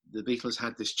the Beatles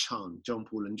had this chant, John,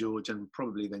 Paul and George, and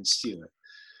probably then Stuart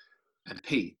and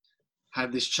Pete,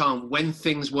 had this chant when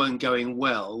things weren't going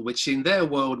well, which in their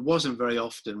world wasn't very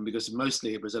often because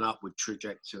mostly it was an upward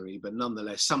trajectory, but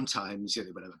nonetheless, sometimes they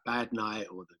would have a bad night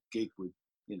or the gig would,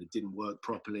 didn't work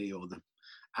properly or the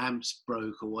amps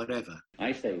broke or whatever.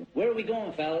 I say, where are we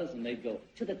going, fellas? And they'd go,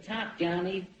 to the top,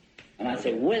 Johnny. And I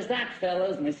say, where's that,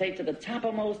 fellas? And they say, to the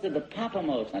Toppermost of the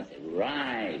Poppermost. And I say,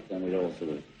 right. And we'd all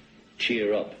sort of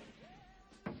cheer up.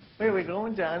 Where are we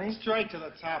going, Johnny? Straight to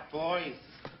the top, boys.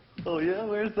 Oh, yeah?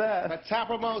 Where's that? The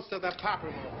Toppermost of the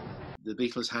Poppermost. The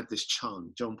Beatles had this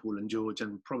chant, John, Paul and George,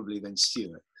 and probably then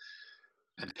Stuart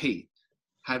and Pete,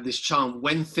 had this chant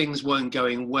when things weren't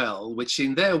going well, which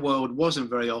in their world wasn't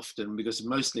very often because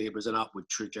mostly it was an upward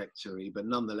trajectory, but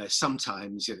nonetheless,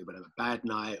 sometimes they would have a bad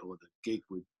night or the gig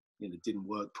would, didn't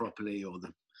work properly or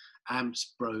the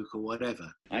amps broke or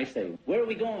whatever. I say, where are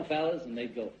we going, fellas? And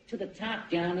they'd go, to the top,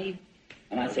 Johnny.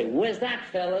 And I say, where's that,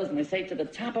 fellas? And they say, to the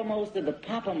Toppermost of the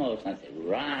Poppermost. And I say,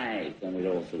 right. And we'd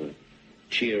all sort of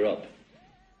cheer up.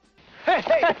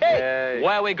 Hey.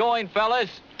 Where are we going,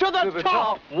 fellas? To the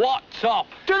top. What top?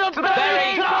 To the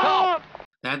very top.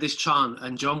 They had this chant,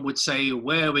 and John would say,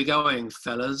 where are we going,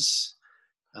 fellas?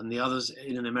 And the others,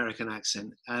 in an American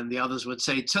accent, and the others would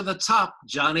say, to the top,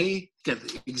 Johnny. Get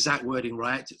the exact wording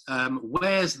right.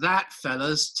 Where's that,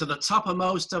 fellas? To the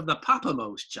Toppermost of the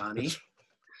Poppermost, Johnny.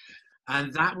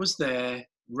 And that was their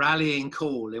rallying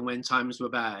call in when times were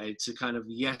bad to kind of,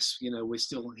 yes, we're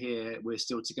still here, we're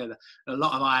still together. A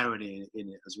lot of irony in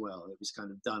it as well. It was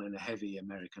kind of done in a heavy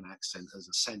American accent as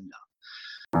a send-up.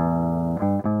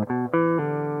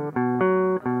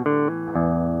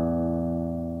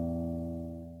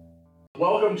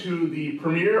 Welcome to the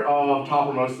premiere of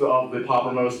Toppermost of the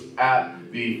Poppermost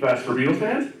at the Fest for Beatles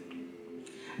fans.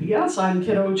 Yes, I'm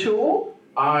Kid O'Toole.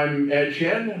 I'm Ed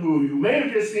Chen, who you may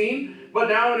have just seen, but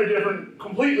now in a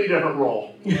completely different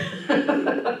role.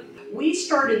 We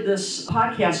started this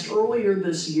podcast earlier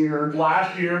this year.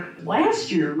 Last year.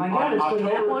 My God, it's been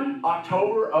that one?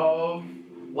 October of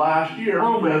last year.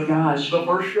 Oh my gosh. The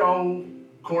first show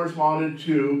corresponded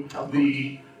to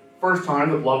the first time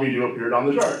that Love Me Do appeared on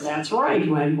the charts. That's right.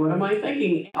 What am I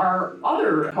thinking? Our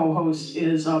other co-host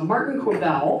is Martin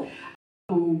Quibell,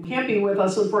 who can't be with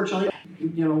us, unfortunately.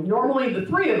 Normally the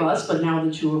three of us, but now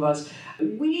the two of us.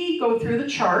 We go through the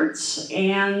charts,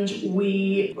 and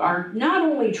we are not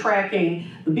only tracking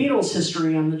the Beatles'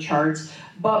 history on the charts,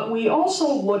 but we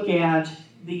also look at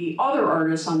the other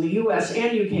artists on the US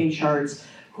and UK charts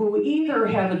who either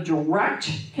have a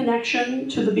direct connection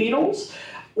to the Beatles,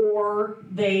 or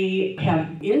they have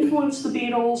influenced the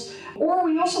Beatles, or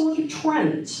we also look at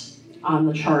trends on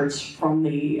the charts from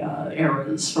the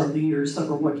eras, from the years that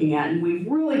we're looking at. And we've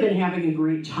really been having a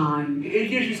great time. It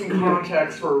gives you some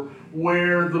context for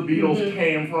where the Beatles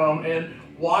came from and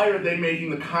why are they making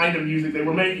the kind of music they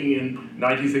were making in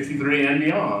 1963 and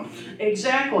beyond.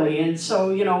 Exactly. And so,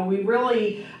 we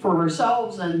really, for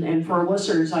ourselves and for our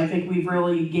listeners, I think we've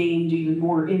really gained even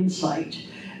more insight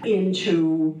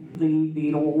into the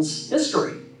Beatles'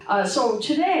 history. So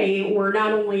today, we're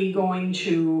not only going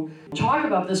to talk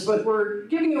about this, but we're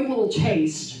giving you a little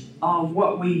taste of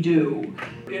what we do.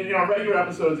 In our regular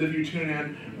episodes, if you tune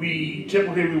in, we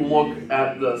typically look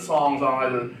at the songs on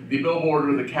either the Billboard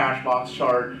or the Cashbox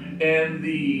chart and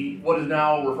what is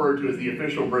now referred to as the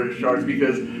official British charts,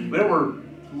 because there were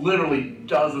literally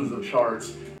dozens of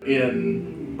charts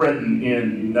in Britain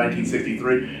in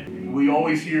 1963. We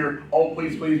always hear, "Oh,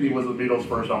 Please Please Me" was the Beatles'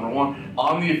 first number one.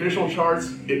 On the official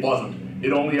charts, it wasn't.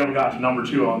 It only ever got to number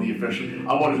two on the official,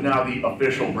 on what is now the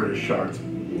official British charts.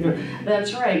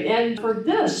 That's right. And for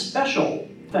this special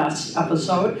Fest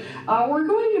episode, we're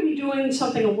going to be doing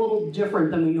something a little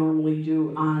different than we normally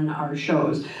do on our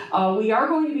shows. We are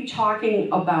going to be talking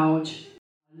about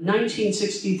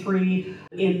 1963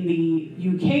 in the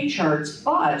UK charts,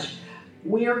 but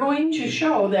we are going to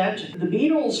show that the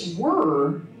Beatles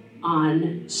were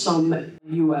on some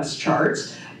US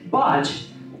charts, but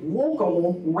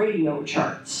local radio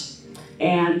charts.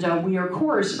 And we, of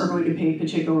course, are going to pay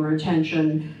particular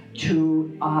attention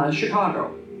to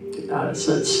Chicago,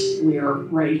 since we are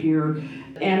right here.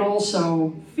 And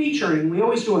also featuring, we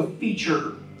always do a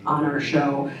feature on our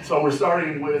show. So we're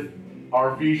starting with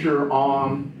our feature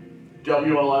on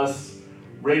WLS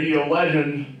radio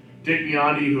legend, Dick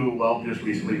Biondi, who, just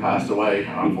recently passed away,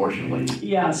 unfortunately.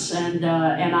 Yes, and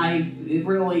it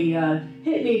really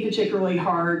hit me particularly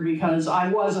hard because I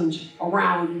wasn't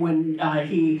around when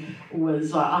he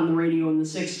was on the radio in the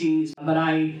 60s, but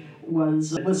I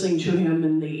was listening to him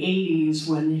in the 80s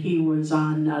when he was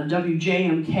on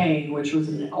WJMK, which was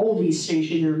an oldies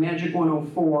station near Magic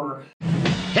 104.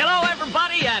 Hello,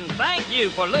 you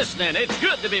for listening. It's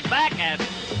good to be back at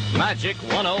Magic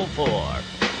 104.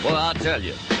 Well, I'll tell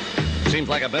you, seems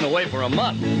like I've been away for a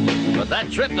month, but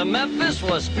that trip to Memphis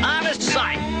was out of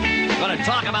sight. Gonna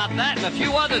talk about that and a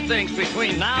few other things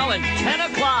between now and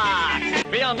 10 o'clock.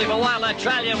 Be on the Wildlife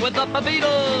Tralian with the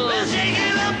Beatles.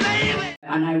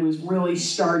 And I was really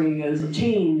starting as a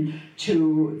teen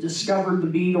to discover the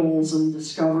Beatles and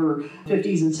discover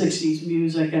 50s and 60s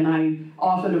music. And I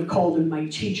often have called him my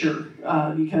teacher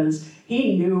because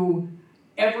he knew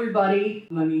everybody.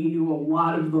 I mean, he knew a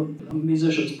lot of the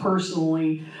musicians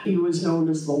personally. He was known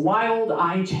as the Wild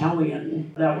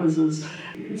Italian. That was his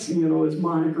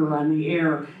moniker on the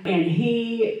air. And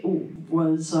he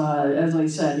was, as I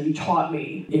said, he taught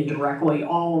me indirectly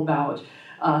all about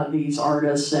these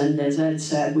artists, and as Ed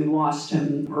said, we lost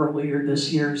him earlier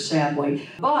this year, sadly.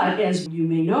 But as you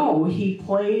may know, he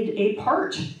played a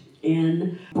part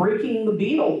in breaking the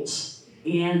Beatles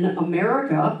in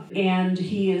America, and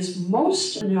he is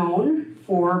most known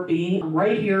for being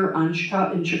right here in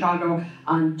Chicago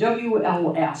on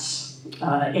WLS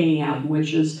AM,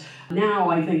 which is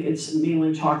now I think it's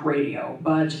mainly talk radio,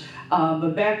 but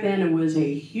back then it was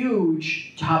a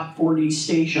huge top 40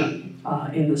 station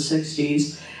in the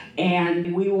 60s,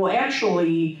 and we will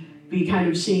actually be kind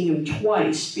of seeing him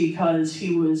twice because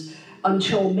he was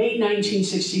until May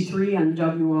 1963 on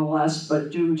WLS, but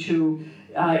due to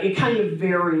it kind of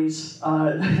varies.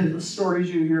 The stories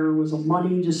you hear was a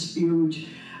money dispute,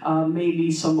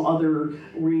 maybe some other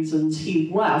reasons.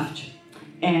 He left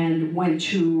and went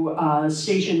to a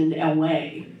station in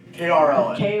LA.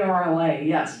 KRLA. KRLA,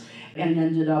 yes, and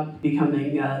ended up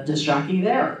becoming a disc jockey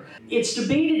there. It's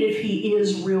debated if he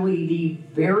is really the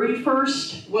very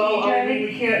first Well, DJ. I mean,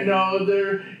 we can't know.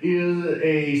 There is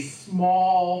a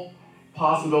small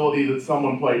possibility that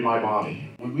someone played My Bonnie.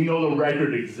 We know the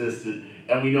record existed,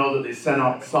 and we know that they sent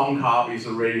out some copies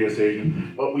to radio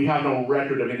stations, but we have no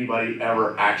record of anybody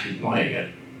ever actually playing it.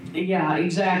 Yeah,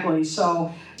 exactly.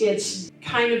 So it's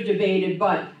kind of debated,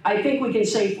 but I think we can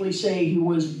safely say he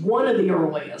was one of the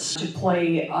earliest to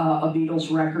play a Beatles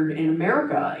record in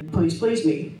America. Please Please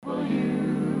Me.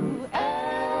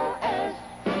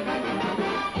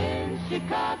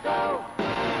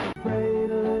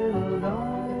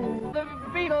 The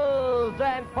Beatles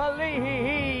and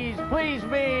Please Please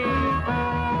Me.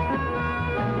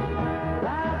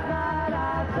 Last night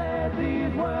I said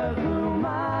these words to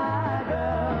my girl.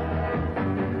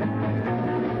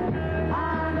 I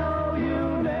know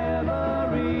you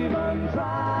never even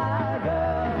tried,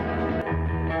 girl.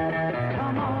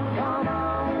 Come on, come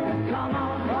on, come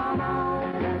on, come on,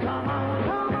 come on,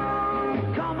 come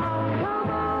on, come on, come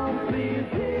on. Please,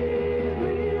 please,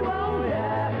 please, oh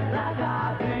yeah, like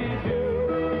I please you.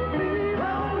 Please,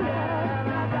 oh yeah,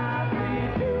 like I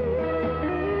please you.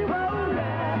 Please, oh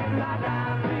yeah, like I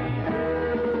please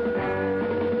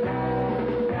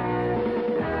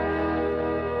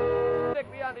you. Stick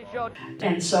me on the show.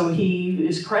 And so he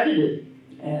is credited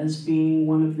as being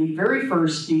one of the very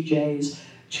first DJs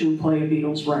to play a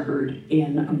Beatles record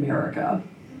in America.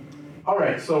 All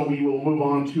right, so we will move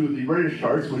on to the British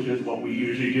charts, which is what we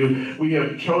usually do. We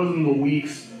have chosen the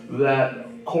weeks that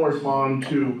correspond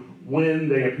to when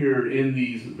they appeared in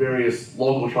these various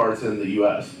local charts in the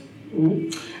U.S.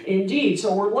 Indeed.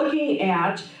 So we're looking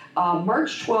at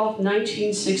March 12th,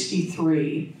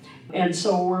 1963. And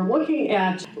so we're looking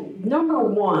at number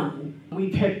one we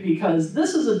picked because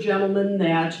this is a gentleman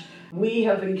that we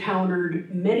have encountered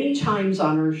many times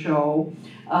on our show.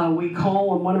 We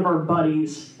call him one of our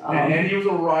buddies. And he was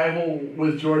a rival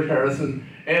with George Harrison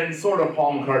and sort of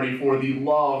Paul McCartney for the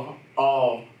love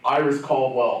of Iris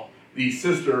Caldwell, the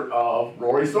sister of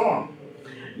Rory Storm.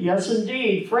 Yes,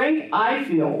 indeed. Frank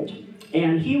Ifield.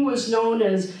 And he was known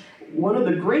as one of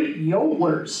the great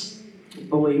yodelers,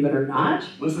 believe it or not.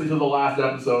 Listen to the last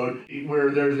episode where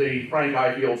there's a Frank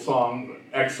Ifield song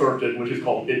excerpted, which is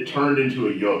called It Turned Into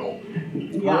a Yodel.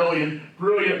 Yeah.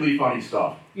 Brilliantly funny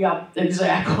stuff. Yep,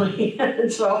 exactly.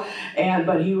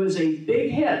 But he was a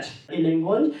big hit in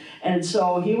England, and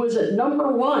so he was at number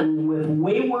one with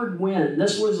Wayward Wind.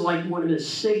 This was like one of his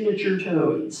signature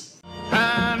tunes.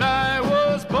 And I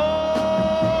was born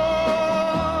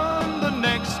the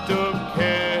next of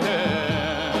kin,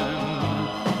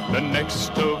 the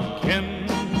next of kin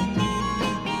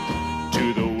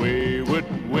to the wayward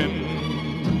wind.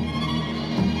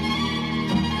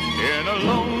 In a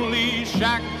lonely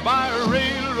shack by a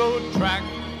railroad track,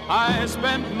 I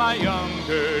spent my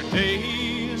younger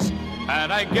days,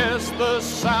 and I guess the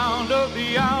sound of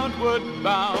the outward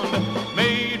bound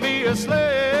made me a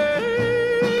slave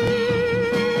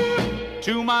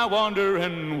to my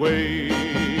wandering ways.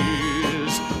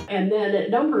 And then at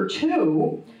number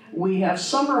 2, we have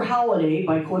Summer Holiday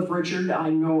by Cliff Richard.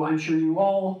 I'm sure you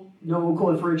all know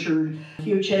Cliff Richard,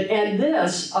 huge hit. And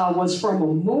this was from a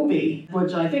movie,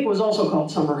 which I think was also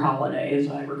called Summer Holiday, as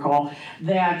I recall,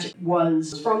 that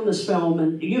was from this film.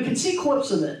 And you can see clips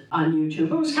of it on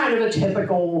YouTube. It was kind of a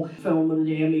typical film of the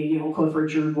day. I mean, Cliff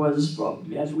Richard was,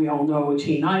 as we all know, a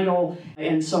teen idol.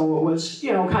 And so it was,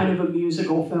 kind of a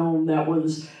musical film that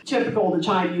was typical of the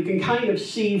time. You can kind of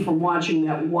see from watching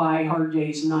that why Hard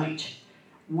Day's Night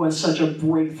was such a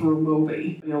breakthrough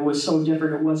movie. It was so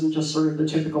different. It wasn't just sort of the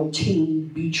typical teen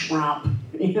beach romp,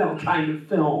 kind of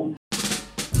film.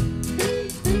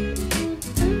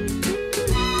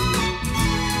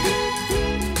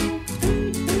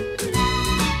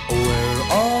 We're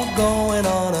all going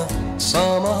on a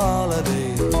summer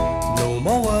holiday. No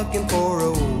more working for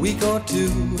a week or two.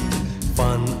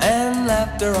 Fun and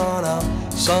laughter on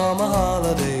our summer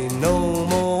holiday. No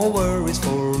more worries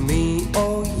for me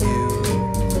or you.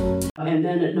 And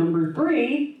then at number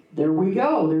 3, there we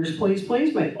go. There's Please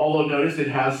Please Me. Although notice it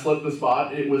has slipped the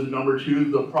spot. It was number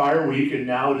 2 the prior week, and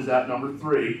now it is at number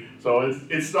 3. So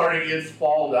it's starting its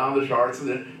fall down the charts, and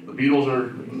then the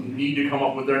Beatles need to come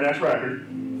up with their next record.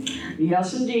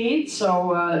 Yes, indeed.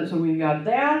 So we got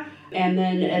that. And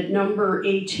then at number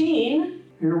 18,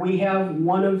 here we have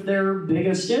one of their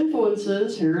biggest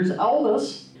influences. Here's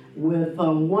Elvis with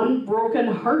One Broken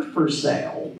Heart for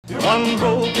Sale. One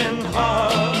broken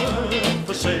heart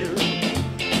for sale.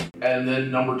 And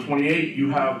then number 28, you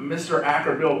have Mr.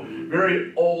 Ackerbill,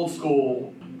 very old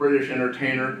school British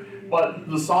entertainer, but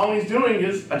the song he's doing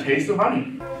is A Taste of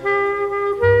Honey.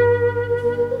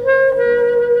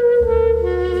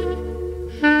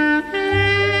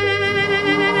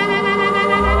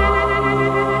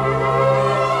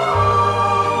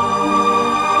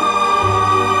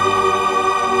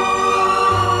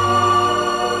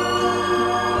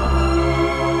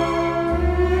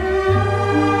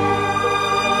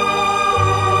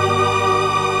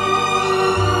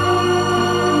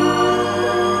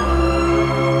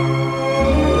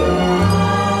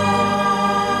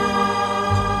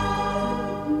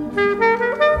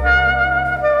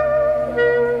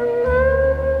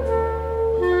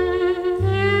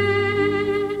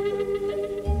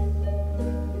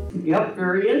 Yep,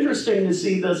 very interesting to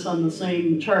see this on the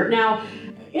same chart. Now,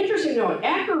 interesting to note,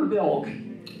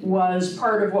 Ackerbilk was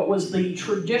part of what was the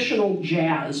traditional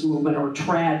jazz movement, or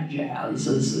trad jazz,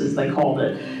 as they called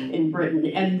it in Britain.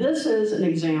 And this is an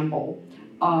example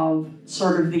of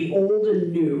sort of the old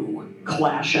and new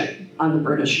clashing on the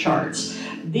British charts.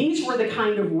 These were the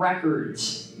kind of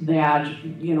records that,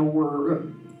 were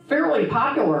fairly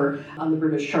popular on the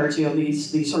British charts,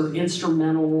 these sort of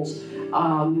instrumentals,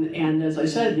 and as I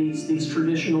said, these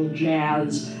traditional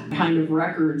jazz kind of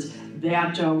records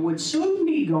that would soon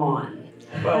be gone.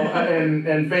 Well,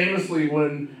 and famously,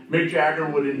 when Mick Jagger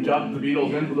would induct the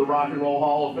Beatles into the Rock and Roll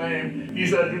Hall of Fame, he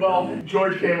said,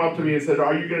 George came up to me and said,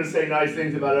 "Are you going to say nice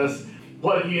things about us?"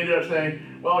 But he ended up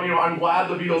saying, "Well, I'm glad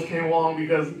the Beatles came along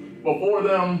because before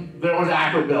them, there was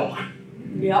Ackerbilk."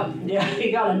 Yep, yeah, he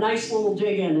got a nice little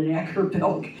dig in at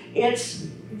Ackerbilk. It's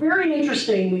very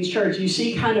interesting, these charts. You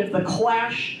see kind of the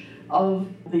clash of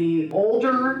the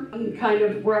older kind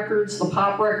of records, the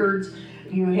pop records.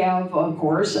 You have, of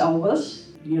course, Elvis,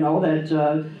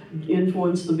 that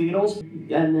influenced the Beatles,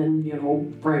 and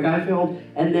then, Frank Ifield,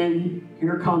 and then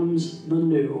here comes the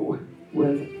new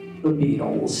with the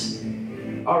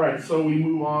Beatles. All right, so we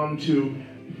move on to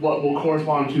what will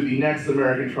correspond to the next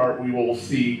American chart we will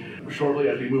see shortly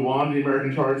as we move on to the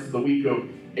American charts, the week of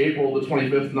April the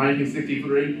 25th,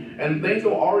 1963, and things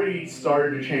have already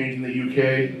started to change in the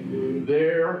UK.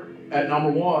 There, at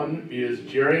number 1, is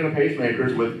Jerry and the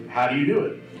Pacemakers with How Do You Do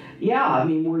It? Yeah,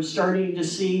 we're starting to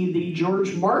see the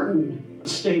George Martin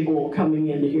stable coming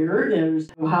in here. There's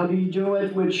How Do You Do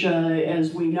It, which,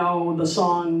 as we know, the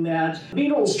song that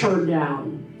Beatles turned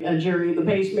down. Jerry and the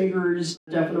Pacemakers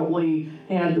definitely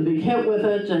had the big hit with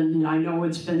it, and I know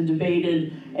it's been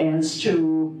debated as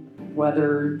to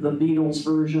whether the Beatles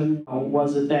version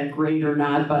wasn't that great or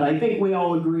not, but I think we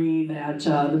all agree that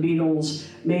the Beatles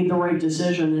made the right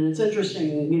decision, and it's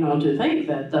interesting, to think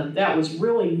that that was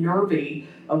really nervy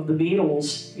of the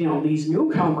Beatles, these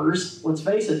newcomers, let's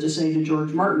face it, to say to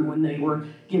George Martin when they were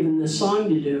given this song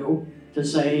to do, to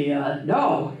say,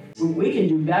 no, we can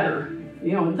do better.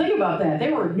 And think about that,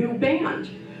 they were a new band.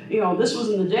 This was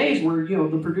in the days where,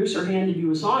 the producer handed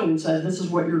you a song and said, this is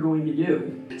what you're going to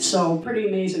do. So pretty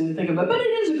amazing to think about. But it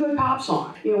is a good pop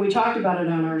song. We talked about it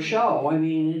on our show.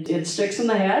 It sticks in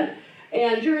the head.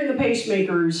 And during the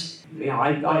Pacemakers,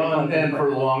 and for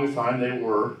the longest time, they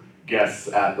were guests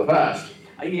at the Fest.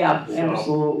 Yeah,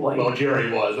 absolutely. Well,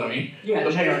 Jerry was. I mean, Yeah,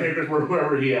 the Jerry. pacemakers were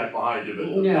whoever he had behind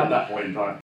him at that point in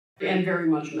time. And very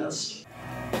much missed.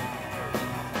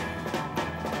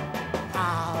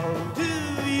 How do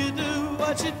you do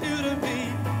what you do to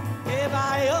me? If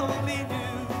I only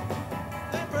knew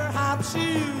that perhaps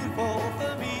you'd fall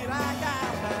for me like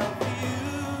I fell for you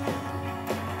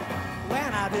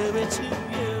when I do it to you.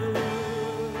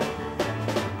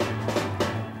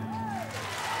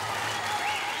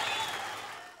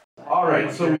 All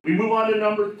right, so we move on to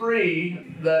number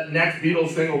 3, that next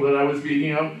Beatles single that I was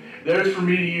speaking of. There's For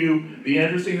Me to You. The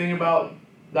interesting thing about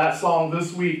that song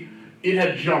this week, it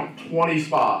had jumped 20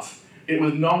 spots. It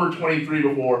was number 23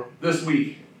 before. This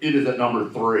week, it is at number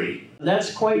 3.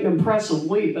 That's quite an impressive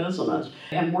leap, isn't it?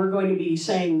 And we're going to be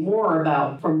saying more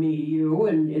about From Me to You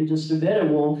in just a bit,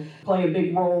 and we'll play a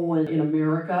big role in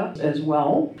America as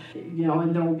well. You know,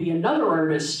 and there will be another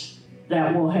artist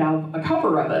that will have a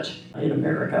cover of it in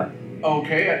America.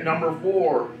 Okay, at number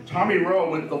 4, Tommy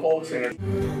Rowe with the folk singer.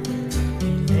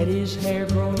 He let his hair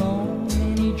grow long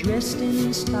and he dressed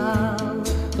in style,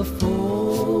 the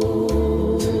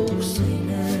folk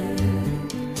singer.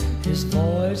 His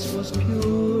voice was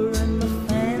pure and the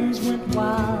fans went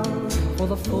wild for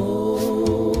the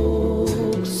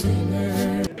folk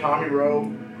singer. Tommy Rowe,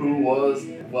 who was,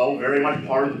 well, very much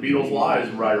part of the Beatles'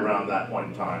 lives right around that point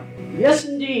in time. Yes,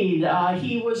 indeed.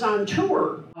 He was on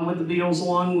tour with the Beatles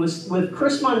along with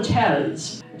Chris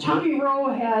Montez. Tommy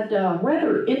Rowe had a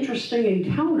rather interesting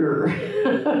encounter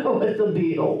with the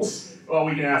Beatles. Well,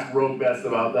 we can ask Rowe best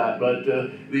about that, but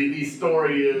the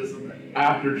story is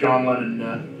after John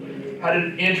Lennon had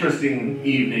an interesting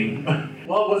evening.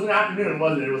 Well, it was an afternoon,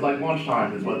 wasn't it? It was like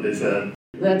lunchtime is what they said.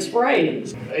 That's right.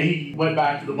 He went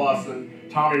back to the bus and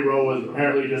Tommy Rowe was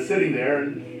apparently just sitting there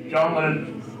and John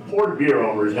Lennon poured beer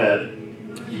over his head.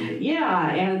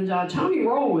 Yeah, and Tommy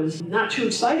Rowe was not too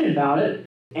excited about it.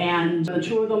 And the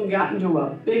two of them got into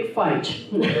a big fight,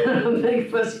 a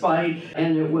big fist fight,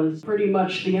 and it was pretty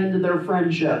much the end of their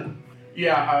friendship.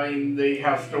 Yeah, I mean, they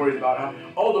have stories about how,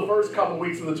 the first couple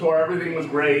weeks of the tour, everything was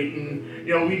great, and,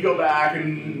 we'd go back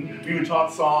and we would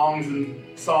talk songs and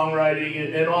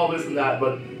songwriting and all this and that,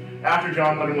 but after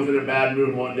John Lennon was in a bad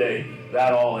mood one day,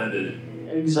 that all ended.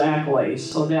 Exactly,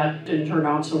 so that didn't turn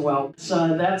out so well.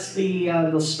 So that's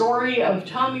the story of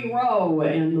Tommy Rowe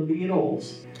and the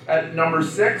Beatles. At number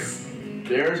 6,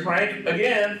 there's Frank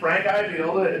again, Frank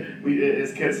Ifield.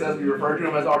 As Kit says, we refer to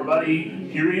him as our buddy.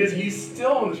 Here he is, he's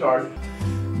still in the charts.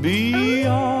 Be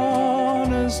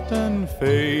honest and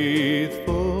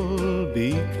faithful,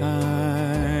 be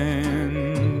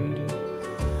kind,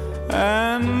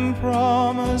 and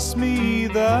promise me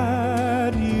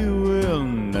that you will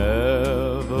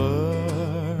never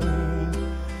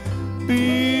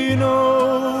be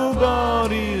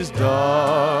nobody's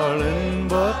darling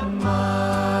but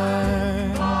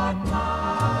mine.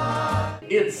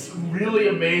 It's really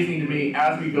amazing to me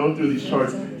as we go through these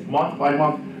charts month by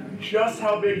month just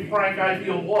how big Frank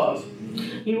Ifield was.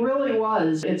 He really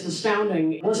was. It's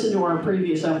astounding. Listen to our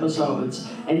previous episodes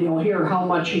and you'll hear how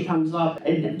much he comes up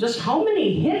and just how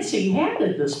many hits he had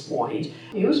at this point.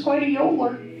 He was quite a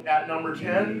yodeler. At number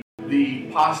 10, the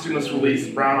posthumous release,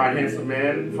 Brown Eyed Handsome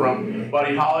Man from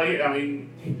Buddy Holly. I mean,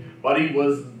 Buddy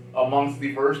was amongst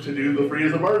the first to do the Free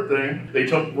as a Bird thing. They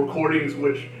took recordings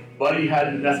which Buddy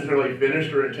hadn't necessarily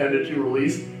finished or intended to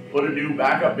release, put a new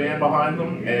backup band behind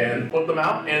them, and put them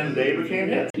out, and they became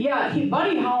hits. Yeah,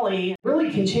 Buddy Holly really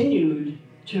continued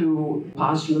to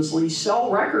posthumously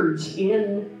sell records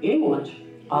in England.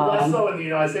 Less so in the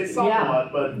United States,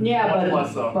 somewhat, but much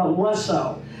less so. But less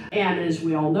so. And as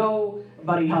we all know,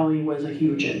 Buddy Holly was a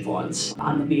huge influence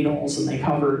on the Beatles, and they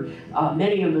covered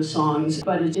many of the songs.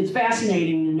 But it's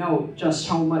fascinating to note just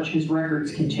how much his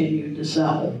records continued to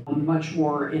sell, much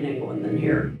more in England than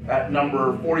here. At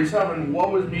number 47,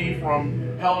 Woe Is Me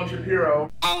from Helen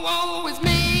Shapiro. Oh, woe is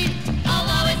me. Oh,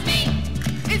 woe is me.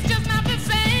 It's just not the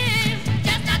same.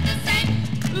 Just not the same.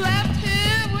 Left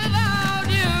here without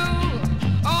you.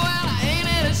 Oh, well, ain't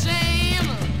it a shame?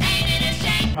 Ain't it a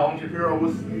shame? Helen Shapiro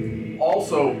was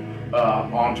also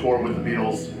on tour with the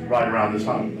Beatles right around this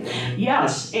time.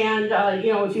 Yes, and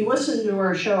if you listen to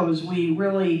our shows, we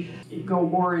really go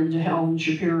more into Helen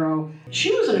Shapiro.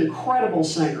 She was an incredible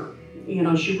singer.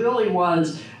 She really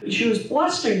was. She was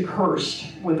blessed and cursed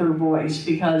with her voice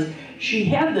because she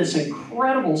had this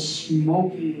incredible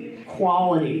smoky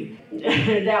quality.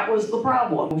 That was the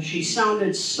problem. She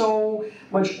sounded so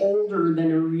much older than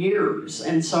her years.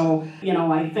 And so,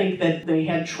 I think that they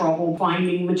had trouble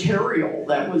finding material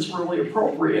that was really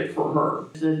appropriate for her.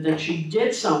 That she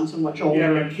did sound so much older.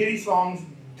 Yeah, but Kitty songs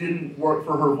didn't work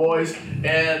for her voice,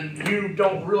 and you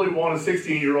don't really want a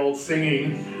 16-year-old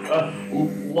singing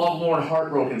lovelorn,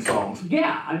 heartbroken songs.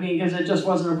 Yeah, I mean, because it just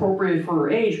wasn't appropriate for her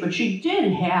age, but she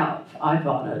did have, I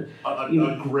thought,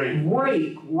 a great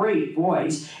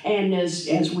voice. And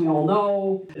as we all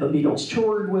know, the Beatles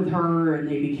toured with her, and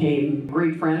they became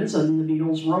great friends, and the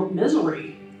Beatles wrote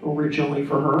Misery originally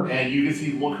for her. And you can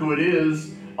see Look Who It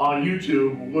Is on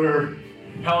YouTube, where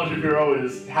Helen Shapiro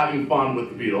is having fun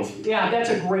with the Beatles. Yeah, that's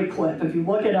a great clip. If you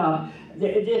look it up,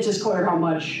 it's just clear how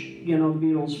much, the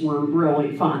Beatles were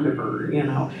really fond of her,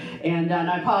 And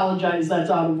I apologize, that's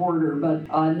out of order, but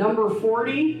number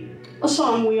 40, a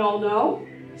song we all know,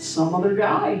 Some Other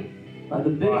Guy, by the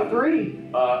Big Three.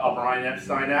 A Brian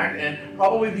Epstein act, and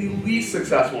probably the least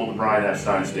successful of the Brian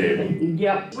Epstein stable.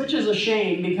 Yep, which is a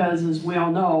shame, because as we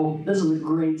all know, this is a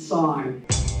great song.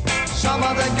 Some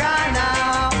other guy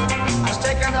now has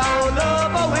taken all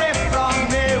love away from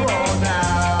me, oh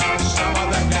now. Some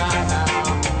other guy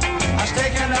now has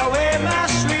taken away my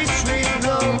sweet, sweet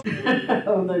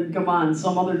love. Come on,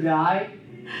 Some Other Guy.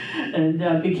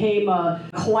 And became a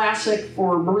classic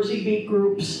for Mersey beat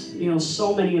groups.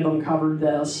 So many of them covered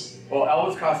this. Well,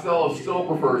 Elvis Costello still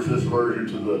prefers this version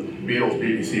to the Beatles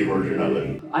BBC version of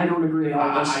it. I don't agree,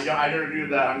 Elvis. I don't agree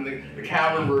with that. I mean, the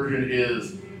cavern version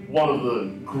is one of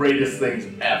the greatest things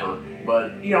ever.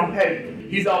 But, hey,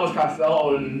 he's Elvis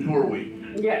Costello, and who are we?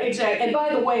 Yeah, exactly. And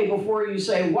by the way, before you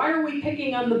say, why are we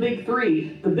picking on the Big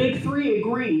Three? The Big Three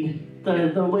agreed.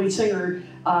 The lead singer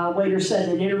later said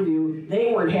in an interview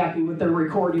they weren't happy with their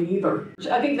recording either.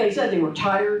 I think they said they were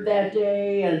tired that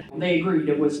day, and they agreed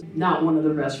it was not one of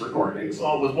their best recordings.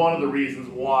 Well, it was one of the reasons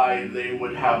why they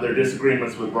would have their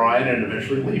disagreements with Brian and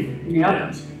eventually leave.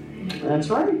 Yep, that's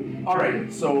right. All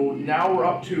right, so now we're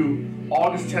up to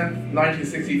August 10th,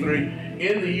 1963.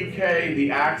 In the UK,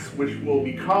 the acts which will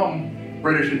become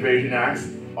British invasion acts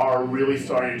are really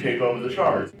starting to take over the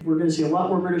charts. We're going to see a lot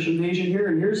more British invasion here,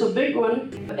 and here's a big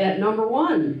one. At number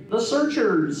 1, The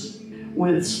Searchers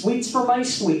with Sweets for My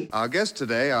Sweet. Our guests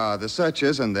today are The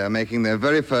Searchers, and they're making their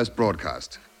very first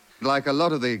broadcast. Like a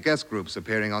lot of the guest groups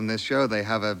appearing on this show, they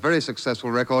have a very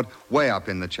successful record way up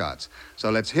in the charts.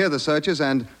 So let's hear The Searchers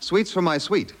and Sweets for My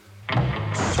Sweet.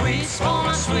 Sweets for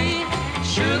my sweet,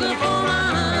 sugar for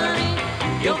my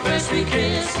honey, your first sweet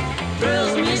kiss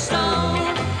thrills me so.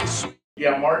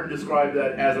 Yeah, Martin described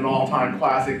that as an all-time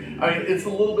classic. I mean, it's a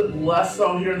little bit less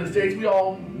so here in the States. We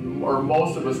all, or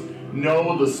most of us,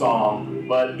 know the song,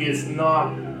 but it's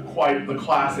not quite the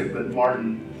classic that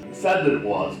Martin said that it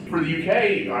was. For the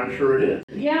UK, I'm sure it is.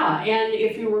 Yeah, and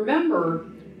if you remember,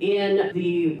 in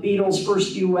the Beatles'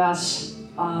 first US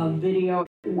video,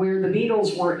 where the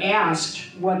Beatles were asked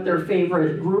what their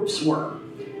favorite groups were,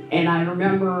 and I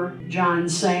remember John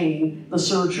saying The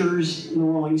Searchers and the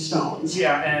Rolling Stones.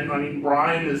 Yeah, and I mean,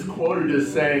 Brian is quoted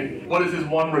as saying, what is his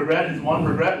one regret? His one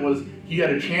regret was he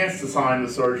had a chance to sign The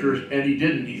Searchers, and he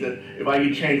didn't. He said, if I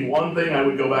could change one thing, I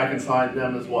would go back and sign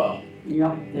them as well.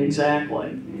 Yep,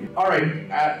 exactly. All right,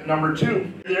 at number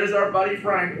 2, there's our buddy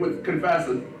Frank with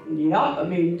Confessin'. Yep, I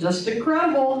mean, just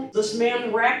incredible. This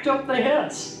man racked up the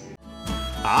hits.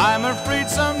 I'm afraid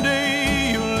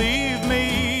someday you'll leave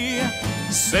me,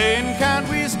 saying can't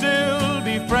we still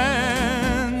be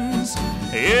friends?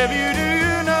 If you do,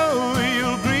 you know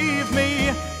you'll grieve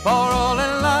me, for all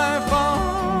in life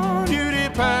on you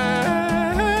depends.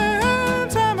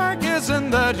 Am I guessing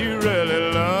that you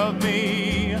really love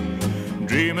me,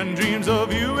 dreaming dreams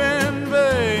of you in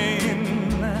vain?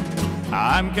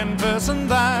 I'm confessing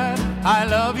that I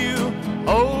love you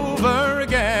over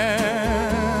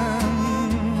again.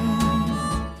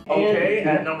 Okay,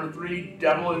 at number 3,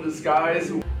 Devil in Disguise.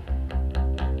 You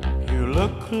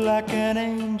look like an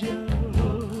angel,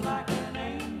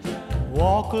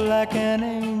 walk like an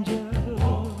angel,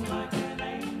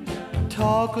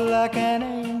 talk like an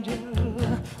angel,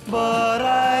 but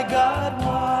I got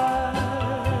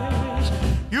wise.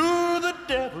 You're the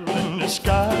devil in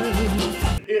disguise.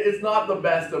 It's not the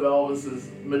best of Elvis's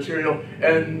material,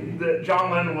 and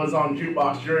John Lennon was on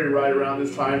Jukebox Jury right around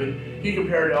this time, and he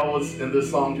compared Elvis in this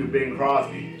song to Bing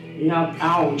Crosby. Yep,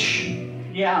 ouch.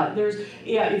 Yeah,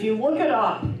 if you look it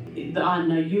up on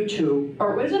YouTube,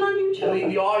 or is it on YouTube?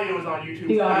 The audio is on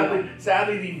YouTube.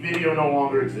 Sadly, the video no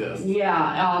longer exists.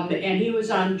 Yeah, and he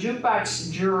was on Jukebox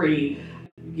Jury.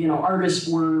 Artists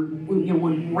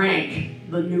would rank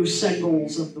the new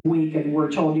singles of the week, and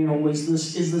we're told, is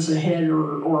this a hit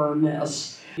or a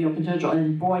miss? Potential.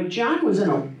 And boy, John was in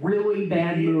a really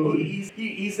bad mood.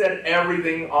 He said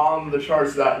everything on the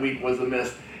charts that week was a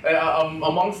miss.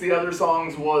 Amongst the other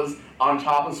songs was On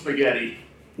Top of Spaghetti.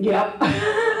 Yep.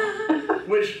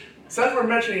 Which, since we're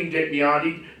mentioning Dick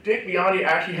Biondi, Dick Biondi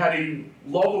actually had a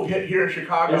local hit here in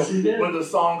Chicago with a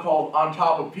song called On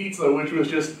Top of Pizza, which was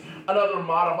just another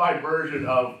modified version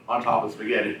of On Top of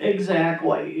Spaghetti.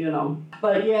 Exactly, you know.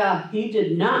 But yeah, he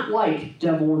did not like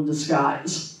Devil in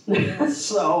Disguise.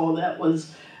 So that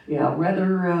was,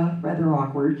 rather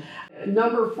awkward.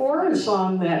 Number 4, a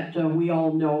song that we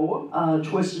all know,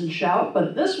 Twist and Shout,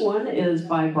 but this one is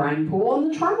by Brian Poole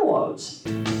and the Tremolos.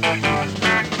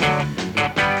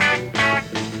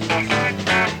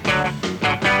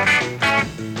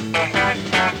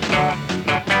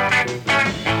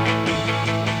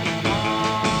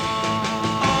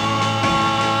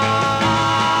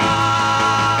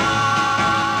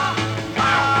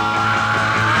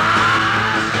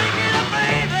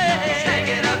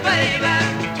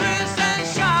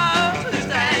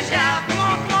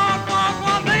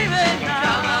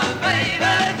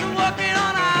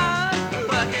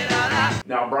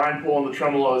 Brian Poole and the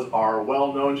Tremolos are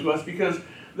well known to us because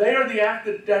they are the act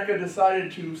that Decca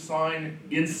decided to sign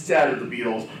instead of the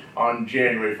Beatles on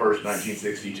January 1st,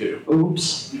 1962.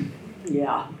 Oops.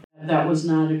 Yeah, that was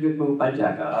not a good move by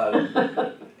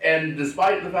Decca. And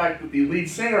despite the fact that the lead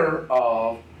singer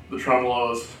of the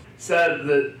Tremolos said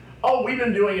that, oh, we've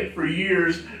been doing it for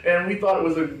years and we thought it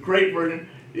was a great version,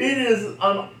 it is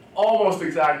an almost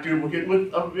exact duplicate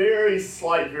with a very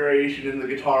slight variation in the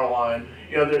guitar line.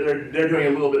 You know, they're doing a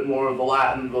little bit more of the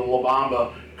Latin, the La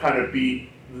Bamba kind of beat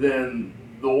than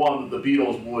the one that the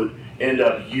Beatles would end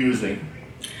up using.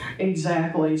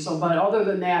 Exactly. So, but other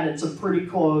than that, it's a pretty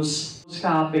close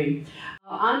copy.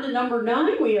 On to number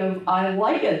 9, we have I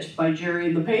Like It by Jerry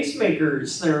and the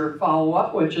Pacemakers, their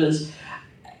follow-up, which is,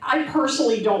 I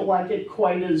personally don't like it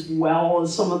quite as well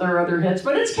as some of their other hits,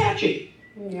 but it's catchy.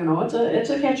 You know, it's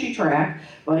a catchy track.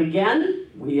 But again,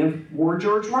 we have more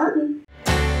George Martin.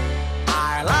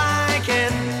 I like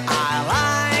it,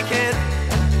 I like it.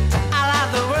 I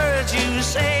like the words you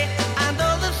say and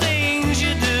all the things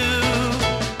you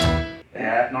do.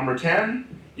 At number 10,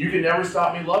 You Can Never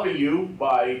Stop Me Loving You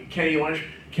by Kenny Lynch.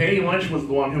 Kenny Lynch was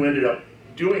the one who ended up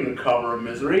doing the cover of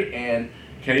Misery, and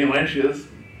Kenny Lynch is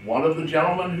one of the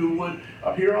gentlemen who would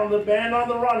appear on the Band on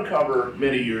the Run cover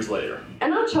many years later.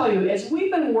 And I'll tell you, as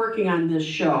we've been working on this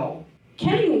show,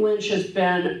 Kenny Lynch has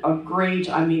been a great,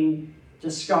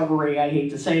 discovery. I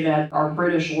hate to say that. Our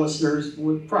British listeners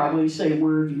would probably say,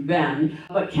 where have you been?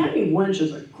 But Kenny Lynch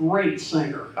is a great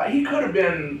singer. He could have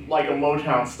been like a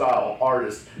Motown-style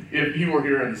artist if he were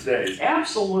here in the States.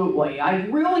 Absolutely. I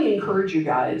really encourage you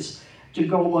guys to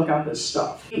go look up his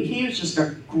stuff. He is just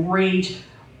a great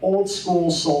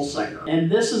old-school soul singer. And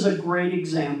this is a great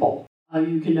example.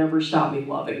 You Can Never Stop Me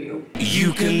Loving You.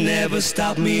 You can never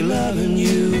stop me loving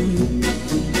you.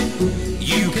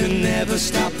 You can never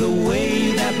stop the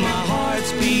way that my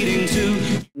heart's beating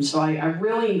too. So I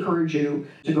really encourage you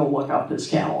to go look up his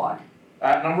catalog.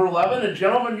 At number 11, a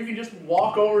gentleman you can just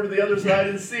walk over to the other side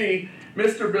and see,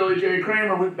 Mr. Billy J.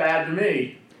 Kramer with Bad to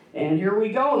Me. And here we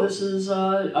go. This is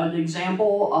an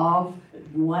example of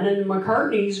Lennon and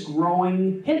McCartney's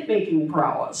growing hit-making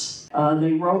prowess.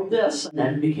 They wrote this, and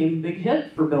then it became a big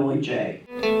hit for Billy J.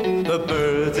 The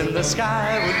birds in the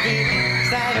sky would be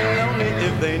sad and lonely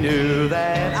if they knew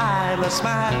that I lost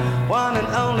my one and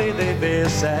only. They'd be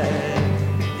sad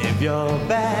if you're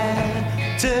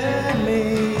bad to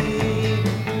me.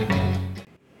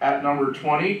 At number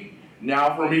 20,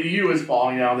 Now From Me to You is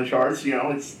falling down the charts. You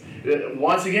know, it's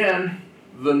once again,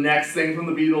 the next thing from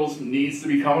the Beatles needs to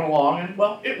be coming along, and,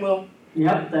 well, it will.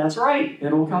 Yep, that's right.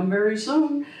 It'll come very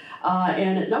soon.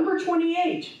 And at number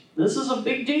 28, this is a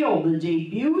big deal, the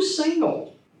debut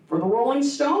single for the Rolling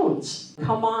Stones,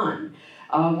 Come On,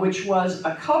 which was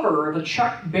a cover of a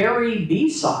Chuck Berry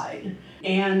B-side.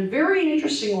 And very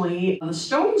interestingly, the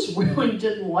Stones really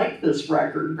didn't like this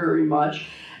record very much.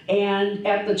 And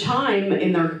at the time,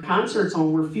 in their concert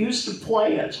zone, refused to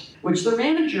play it, which their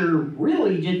manager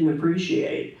really didn't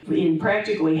appreciate, and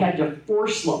practically had to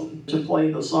force them to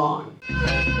play the song.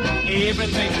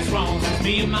 Everything is wrong since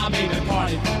me and my baby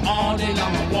parted. All day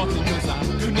long I'm walking cause I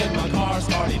couldn't get my car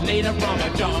started. Later from my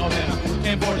job and I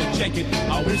can't afford to check it.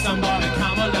 I wish somebody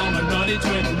come along and run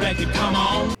into it and wreck it. Come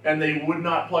on. And they would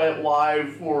not play it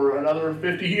live for another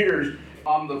 50 years.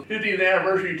 On the 50th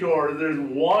anniversary tour, there's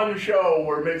one show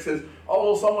where Mick says, oh,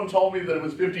 well, someone told me that it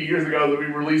was 50 years ago that we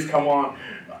released Come On.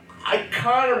 I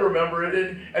kind of remember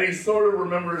it, and he sort of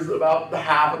remembers about the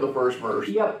half of the first verse.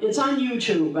 Yep, it's on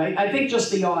YouTube. I think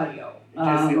just the audio.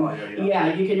 Just the audio, yeah.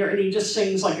 Yeah, you can hear, and he just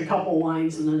sings like a couple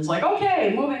lines, and then it's like,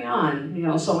 okay, moving on. You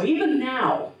know, so even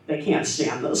now, they can't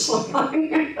stand this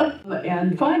song.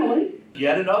 And finally,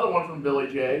 yet another one from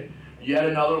Billy J. Yet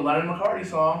another Lennon McCartney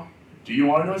song. Do You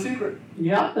Want to Know a Secret?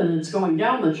 Yep, and it's going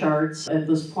down the charts at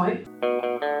this point.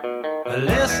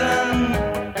 Listen,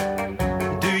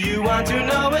 do you want to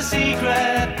know a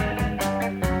secret?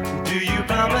 Do you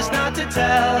promise not to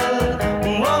tell?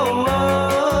 Whoa,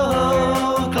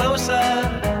 whoa, closer.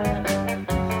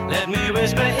 Let me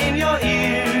whisper in your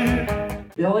ear.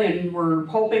 Billy, and we're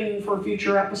hoping for a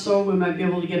future episode we might be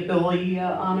able to get Billy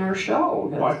on our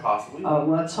show. Quite possibly.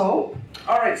 Let's hope.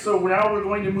 All right, so now we're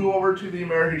going to move over to the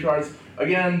American charts.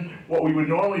 Again, what we would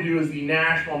normally do is the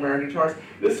national American charts.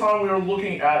 This time we are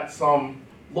looking at some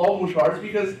local charts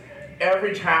because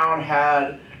every town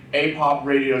had a pop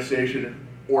radio station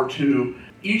or two.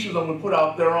 Each of them would put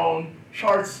out their own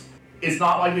charts. It's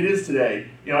not like it is today.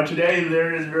 You know, today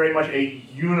there is very much a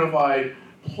unified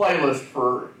playlist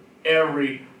for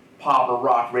every pop or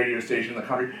rock radio station in the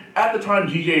country. At the time,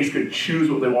 DJs could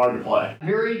choose what they wanted to play.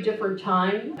 Very different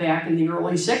time back in the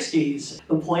early 60s.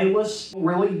 The playlists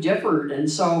really differed, and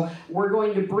so we're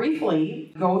going to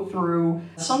briefly go through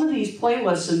some of these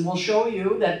playlists, and we'll show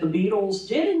you that the Beatles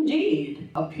did indeed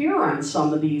appear on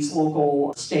some of these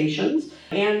local stations.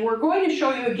 And we're going to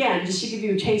show you again, just to give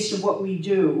you a taste of what we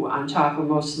do on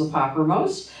Toppermost and the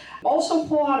Poppermost. Also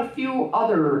pull out a few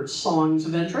other songs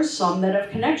of interest, some that have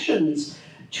connections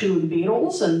to the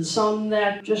Beatles and some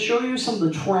that just show you some of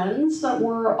the trends that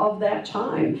were of that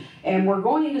time. And we're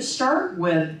going to start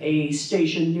with a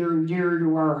station near and dear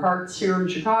to our hearts here in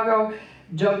Chicago,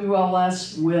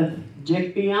 WLS with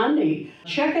Dick Biondi.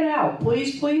 Check it out,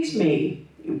 Please Please Me.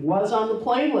 It was on the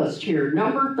playlist here,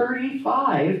 number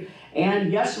 35.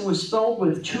 And yes, it was spelled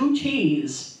with 2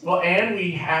 T's. Well, and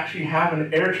we actually have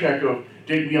an air check of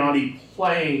Dick Biondi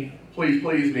playing Please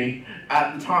Please Me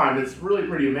at the time. It's really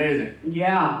pretty amazing.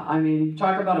 Yeah, I mean,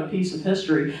 talk about a piece of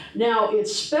history. Now,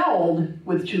 it's spelled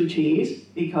with 2 T's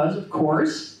because, of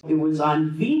course, it was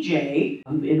on VJ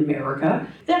in America.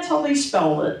 That's how they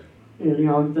spelled it. You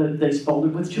know, they spelled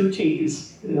it with 2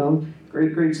 T's. You know,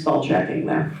 great spell checking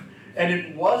there. And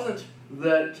it wasn't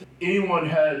that anyone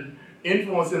had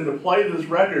influenced him to play this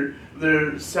record.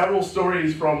 There's several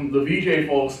stories from the VJ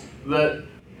folks that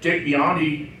Dick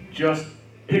Biondi just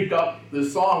picked up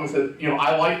this song and said, you know,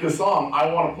 I like this song, I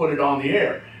want to put it on the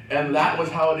air. And that was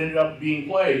how it ended up being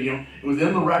played. You know, it was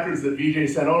in the records that VJ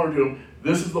sent over to him.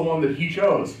 This is the one that he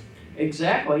chose.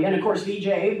 Exactly, and of course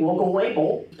VJ, local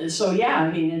label. So yeah, I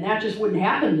mean, and that just wouldn't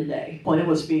happen today.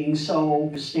 Playlists being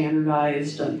so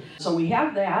standardized, and so we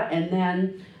have that, and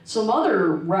then some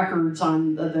other records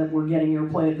on that were getting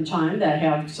airplay at the time that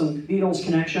have some Beatles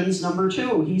connections. Number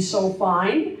 2, He's So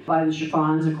Fine by the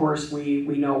Chiffons. Of course, we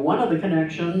know one of the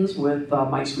connections with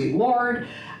My Sweet Lord.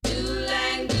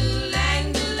 Doo-lang,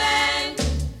 doo-lang, doo-lang,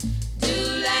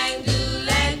 doo-lang,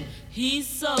 doo-lang, he's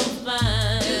so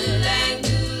fine. Doo-lang,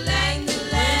 doo-lang,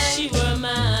 doo-lang, wish she were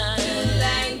mine.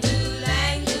 Doo-lang,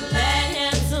 doo-lang, doo-lang, that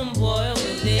handsome boy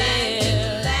over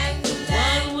there,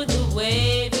 one with the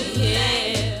wavy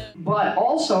hair. But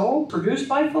also produced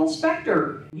by Phil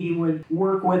Spector. He would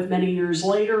work with many years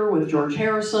later with George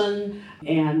Harrison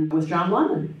and with John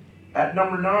Lennon. At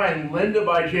number 9, Linda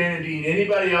by Jan and Dean.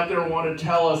 Anybody out there want to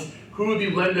tell us who the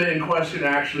Linda in question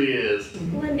actually is?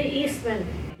 Linda Eastman.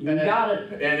 You got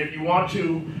it. And if you want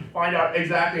to find out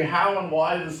exactly how and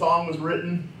why the song was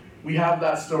written, we have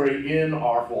that story in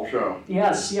our full show.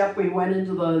 Yes, yep, we went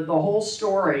into the whole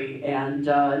story, and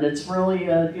it's really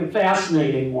a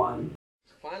fascinating one.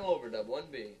 Final overdub,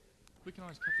 1B. We can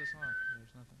always cut this off.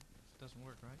 There's nothing. It doesn't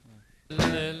work, right?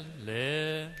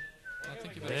 Yeah. I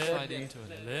think you better slide into it.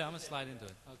 I'm going to slide into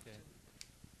it. Okay.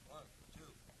 1,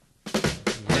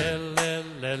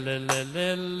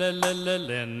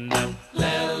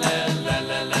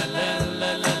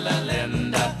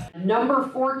 2. Number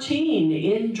 14,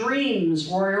 In Dreams,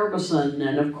 Roy Orbison.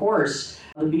 And of course,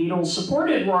 the Beatles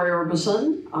supported Roy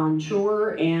Orbison on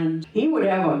tour, and he would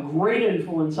have a great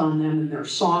influence on them in their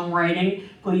songwriting.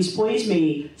 Please Please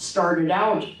Me started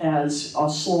out as a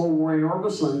slow Roy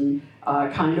Orbison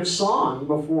kind of song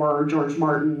before George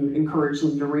Martin encouraged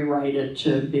them to rewrite it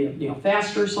to be a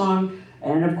faster song.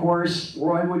 And of course,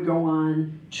 Roy would go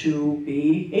on to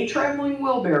be a traveling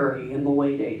Wilbury in the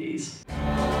late 80s.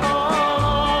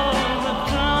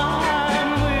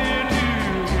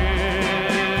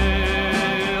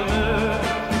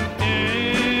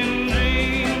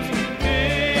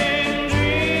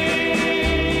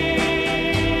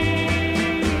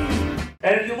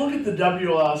 And if you look at the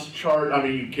WLS chart, I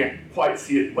mean, you can't quite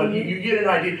see it, but you get an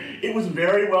idea. It was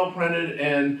very well printed,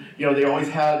 and you know they always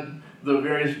had the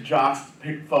various jocks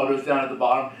pick photos down at the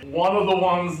bottom. One of the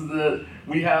ones that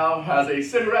we have has a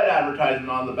cigarette advertisement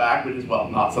on the back, which is, well,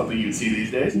 not something you'd see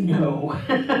these days. No.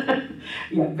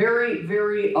 Yeah, very,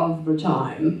 very of the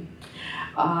time.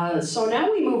 So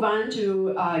now we move on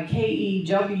to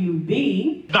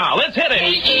KEWB. Now let's hit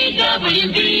it.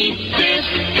 KEWB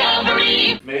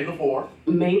Discovery. May the 4th.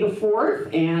 May the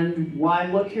 4th, and why,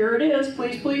 look, here it is.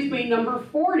 Please, please be number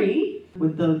 40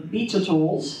 with the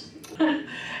Beatles.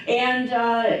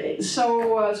 And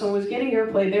so it was getting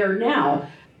airplay there. Now,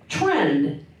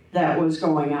 trend that was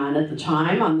going on at the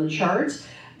time on the charts,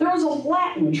 there was a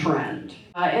Latin trend.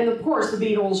 And of course, the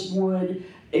Beatles would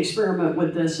experiment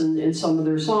with this in some of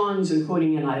their songs,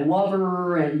 including in I Love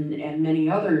Her and many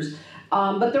others.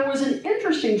 But there was an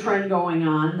interesting trend going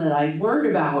on that I learned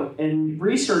about in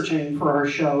researching for our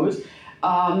shows,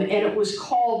 and it was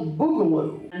called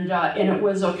Boogaloo. And it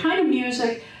was a kind of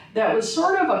music that was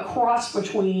sort of a cross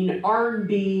between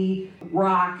R&B,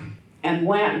 rock, and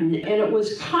Latin, and it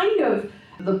was kind of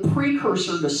the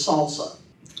precursor to salsa.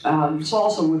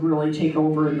 Salsa would really take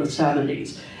over in the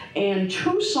 70s. And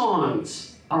 2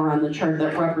 songs are on the chart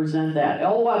that represent that.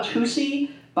 El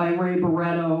Watusi by Ray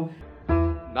Barretto.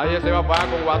 Nadie se va a pagar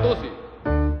con Watusi.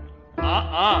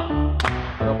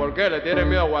 ¿Pero por qué le tiene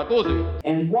miedo a Watusi?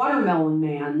 And Watermelon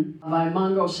Man by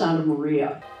Mongo Santa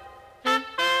Maria.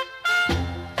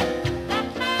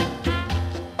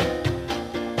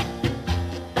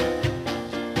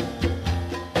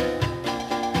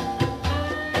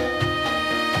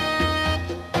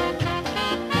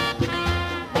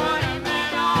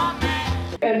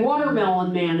 And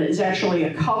Watermelon Man is actually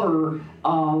a cover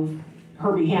of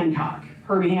Herbie Hancock.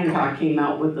 Herbie Hancock came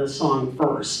out with this song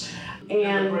first.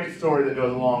 There's a great story that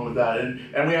goes along with that. And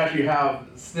we actually have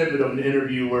a snippet of an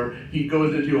interview where he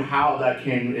goes into how that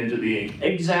came into being.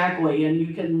 Exactly, and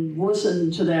you can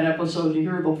listen to that episode to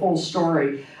hear the full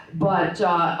story. But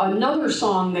another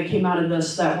song that came out of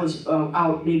this that was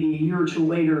out maybe a year or two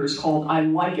later is called I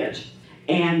Like It.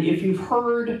 And if you've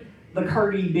heard the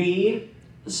Cardi B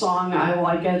song I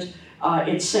Like It,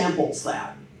 it samples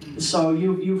that. So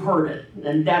you've heard it,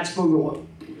 and that's Boogaloo.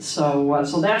 So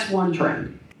that's one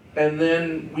trend. And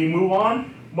then we move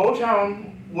on.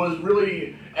 Motown was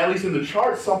really, at least in the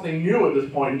charts, something new at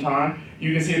this point in time.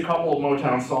 You can see a couple of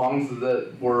Motown songs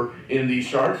that were in these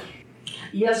charts.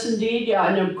 Yes, indeed. Yeah,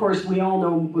 and of course we all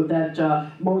know that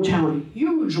Motown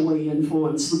hugely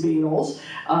influenced the Beatles.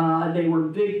 They were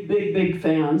big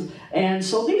fans. And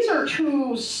so these are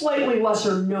 2 slightly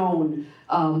lesser known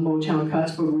Motown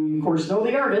cuts, but we of course know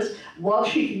the artist. Love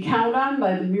She Can Count On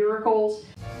by the Miracles.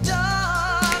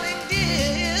 Darling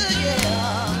dear,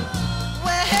 yeah.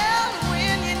 Well,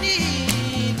 when you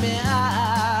need me,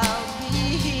 I'll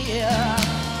be here.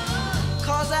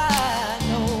 'Cause I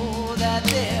know that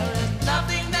there is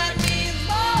nothing that means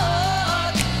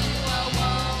more to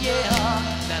you, yeah,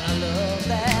 than a love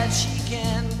that she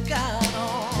can count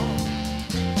on.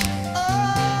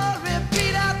 Oh,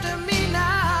 repeat after me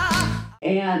now.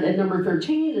 And at number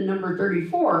 13 and number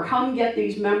 34, Come Get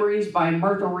These Memories by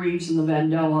Martha Reeves and the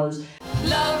Vandellas.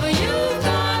 Love you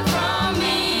gone from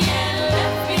me and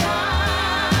left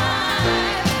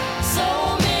behind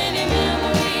so many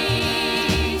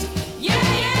memories.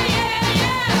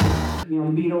 Yeah. You know,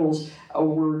 the Beatles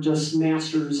were just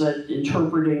masters at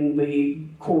interpreting the,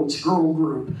 quotes, girl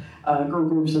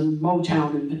groups in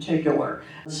Motown in particular.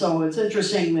 So it's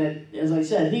interesting that, as I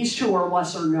said, these 2 are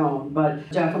lesser known, but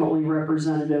definitely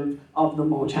representative of the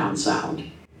Motown sound.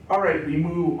 All right, we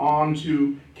move on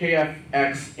to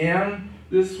KFXM.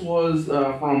 This was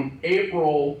from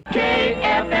April.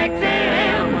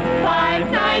 KFXM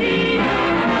 590.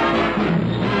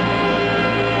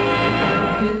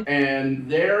 And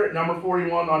they're at number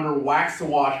 41 under Wax to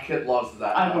Watch. Kit loves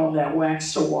that. I love that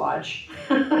Wax to Watch.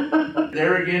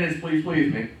 There again is Please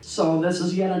Please Me. So this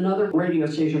is yet another radio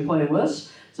station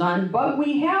playlist. But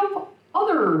we have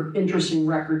other interesting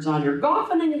records on here.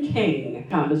 Goffin and King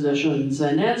compositions.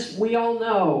 And as we all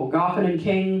know, Goffin and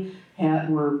King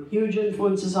were huge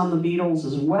influences on the Beatles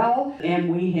as well. And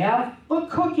we have the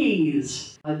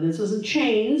Cookies. This isn't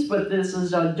Chains, but this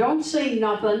is Don't Say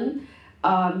Nothing.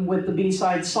 With the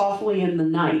B-side Softly in the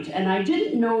Night. And I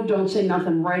didn't know Don't Say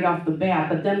Nothing right off the bat,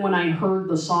 but then when I heard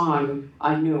the song,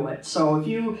 I knew it. So if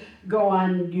you go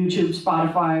on YouTube,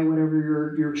 Spotify,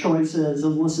 whatever your choice is,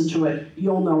 and listen to it,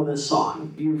 you'll know this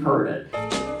song. You've heard it.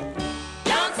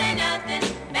 Don't say nothing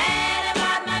bad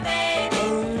about my baby.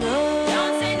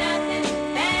 Don't say nothing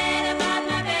bad about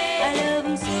my baby. I love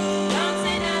him so. Don't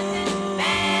say nothing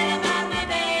bad about my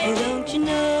baby. Don't you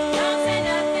know?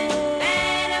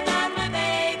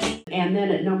 And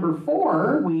then at number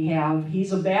 4, we have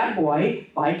He's a Bad Boy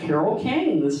by Carole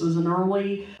King. This was an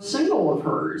early single of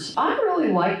hers. I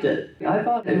really liked it. I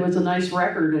thought it was a nice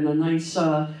record and a nice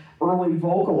early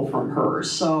vocal from her.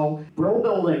 So, brill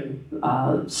building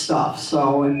stuff.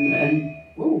 So, and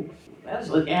ooh,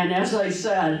 And as I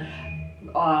said,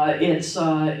 it's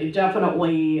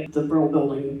definitely the Brill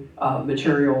Building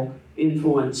material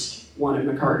influenced one of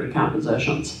McCartney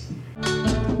compositions.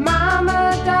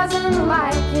 Mama doesn't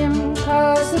like him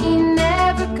 'cause he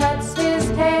never cuts his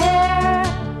hair.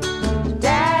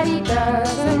 Daddy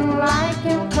doesn't like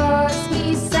him 'cause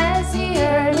he says he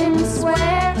heard him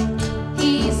swear.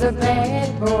 He's a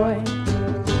bad boy,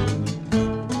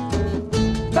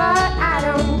 but I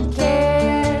don't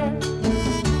care.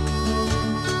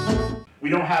 We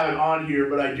don't have it on here,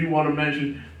 but I do want to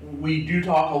mention we do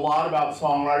talk a lot about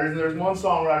songwriters, and there's one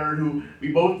songwriter who we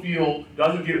both feel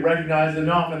doesn't get recognized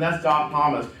enough, and that's Doc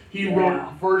Thomas. He wrote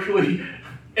virtually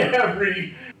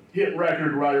every hit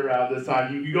record right around this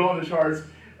time. You go on the charts,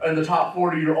 in the top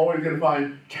 40, you're always going to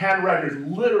find 10 records,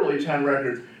 literally 10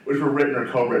 records, which were written or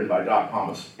co-written by Doc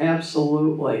Thomas.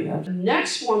 Absolutely. The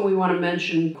next one we want to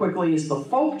mention quickly is the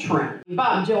folk trend.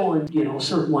 Bob Dylan,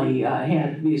 certainly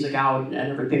had music out and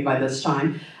everything by this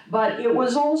time, but it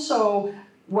was also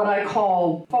what I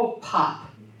call folk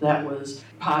pop that was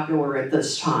popular at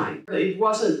this time. It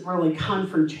wasn't really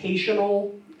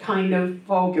confrontational kind of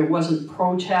folk. It wasn't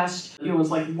protest. It was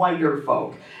like lighter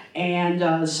folk.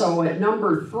 And so at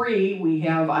number 3, we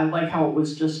have, I like how it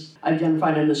was just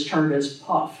identified in this chart as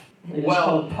Puff.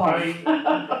 Well, Puff.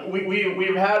 I mean,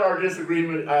 we've had our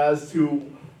disagreement as to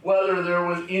whether there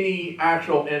was any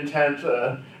actual intent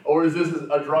or is this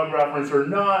a drug reference or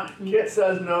not. Kit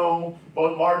says no.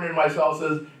 Both Martin and myself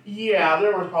says, yeah,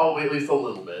 there was probably at least a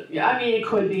little bit. Yeah, I mean, it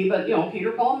could be, but,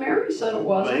 Peter, Paul, and Mary said it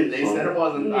wasn't. They said it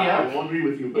wasn't. Yeah. I will agree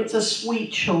with you. But It's a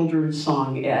sweet children's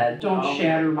song, Ed. Don't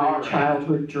shatter my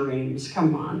childhood dreams.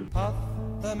 Come on. Puff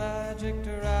the magic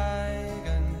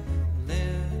dragon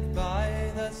lived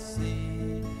by the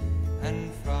sea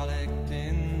and frolicked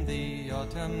in the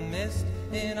autumn mist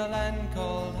in a land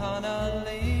called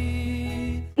Honolulu.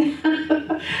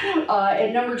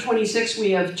 At number 26,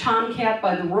 we have Tomcat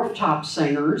by the Rooftop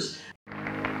Singers.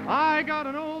 I got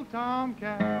an old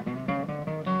tomcat,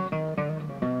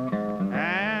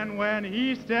 and when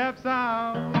he steps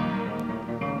out,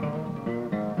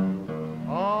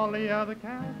 all the other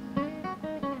cats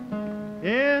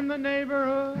in the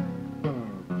neighborhood,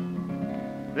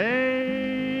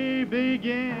 they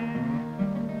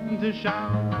begin to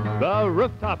shout. The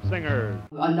Rooftop Singers.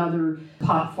 Another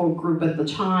pop folk group at the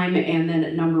time. And then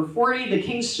at number 40, the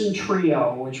Kingston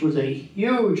Trio, which was a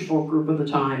huge folk group at the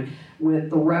time with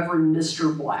the Reverend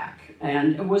Mr. Black.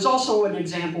 And it was also an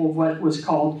example of what was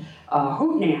called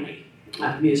hootenanny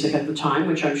music at the time,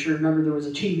 which I'm sure remember there was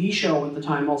a TV show at the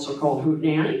time also called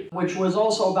Hootenanny, which was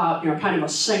also about, kind of a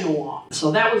sing-along.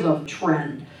 So that was a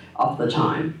trend of the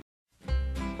time.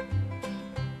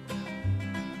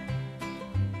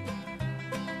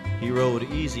 He rode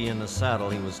easy in the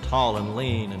saddle, he was tall and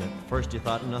lean, and at first you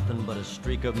thought nothing but a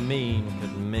streak of mean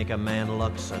could make a man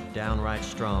look so downright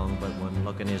strong, but one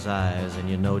look in his eyes and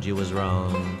you knowed you was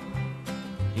wrong.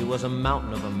 He was a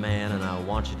mountain of a man, and I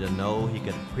want you to know he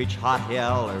could preach hot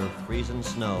hell or freezing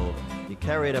snow. He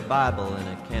carried a Bible in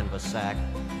a canvas sack,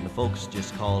 and the folks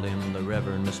just called him the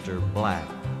Reverend Mr. Black.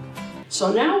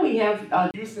 So now we have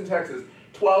Houston, Texas,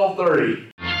 12:30.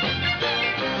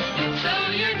 So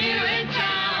you're new in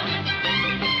town.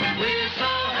 We're so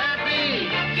happy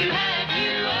to have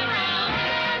you around.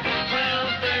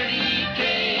 12:30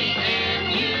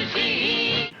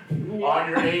 KNUC. On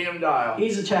your AM dial.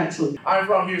 He's a Texan. I'm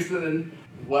from Houston, and,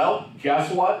 well,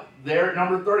 guess what? There at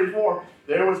number 34,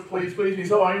 there was Please Please Me.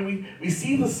 So, I mean, we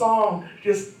see the song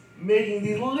just making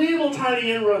these little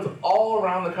tiny inroads all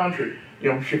around the country.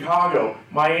 Chicago,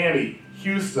 Miami,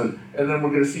 Houston, and then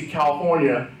we're going to see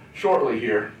California shortly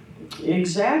here.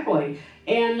 Exactly.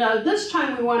 And this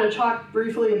time we want to talk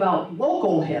briefly about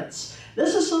local hits.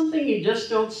 This is something you just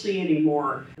don't see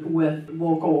anymore with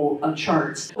local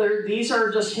charts. These are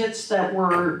just hits that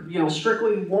were,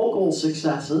 strictly local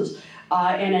successes.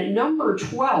 And at number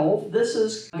 12, this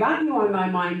has Got You On My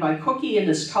Mind by Cookie and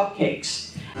His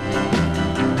Cupcakes.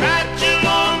 Got you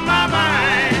on my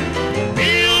mind,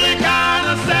 feeling kind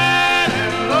of sad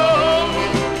and low.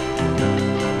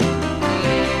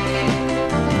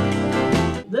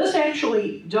 This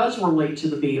actually does relate to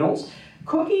the Beatles.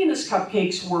 Cookie and His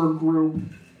Cupcakes were a group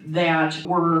that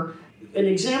were an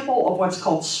example of what's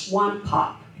called swamp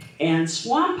pop. And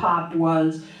swamp pop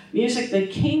was music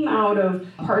that came out of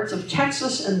parts of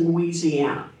Texas and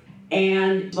Louisiana.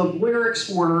 And the lyrics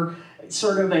were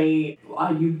sort of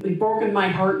you've broken my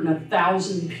heart in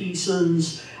 1,000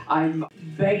 pieces, I'm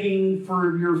begging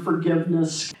for your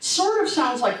forgiveness. Sort of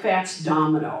sounds like Fats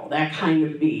Domino, that kind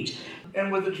of beat.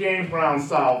 And with the James Brown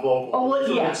style vocal. Oh,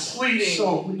 yes. Pleading.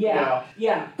 So,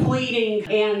 yeah, pleading.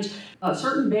 And a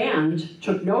certain band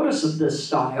took notice of this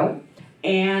style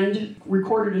and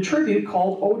recorded a tribute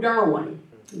called Oh Darling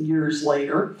years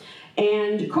later.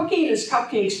 And Cookie and His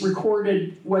Cupcakes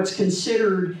recorded what's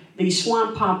considered the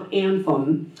swamp pop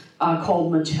anthem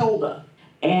called Matilda.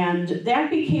 And that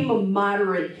became a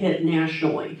moderate hit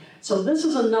nationally. So this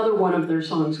is another one of their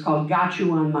songs called Got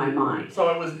You On My Mind. So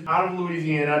it was out of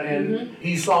Louisiana, and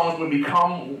these songs would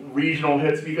become regional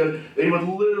hits because they would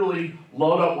literally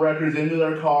load up records into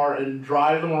their car and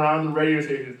drive them around the radio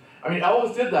stations. I mean,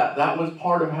 Elvis did that. That was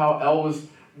part of how Elvis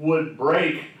would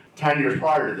break 10 years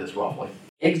prior to this, roughly.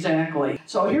 Exactly.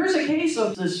 So here's a case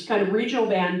of this kind of regional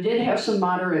band did have some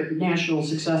moderate national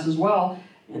success as well,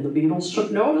 and the Beatles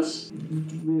took notice,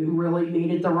 really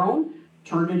made it their own,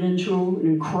 turned it into an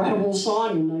incredible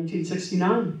song in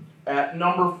 1969. At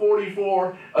number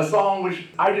 44, a song which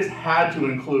I just had to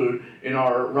include in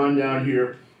our rundown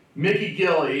here, Mickey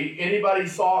Gilley. Anybody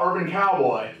saw Urban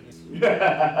Cowboy?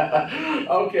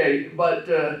 Okay, but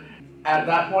at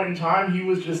that point in time, he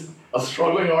was just a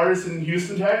struggling artist in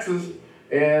Houston, Texas,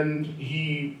 and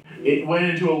it went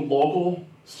into a local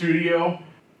studio,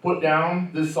 put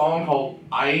down this song called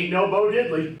I Ain't No Bo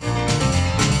Diddley.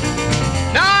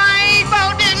 No, I ain't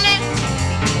Bo Diddley.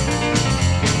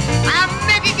 I'm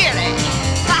Mickey Gilley.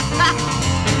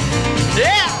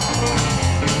 Yeah.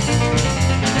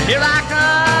 Here I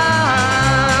come.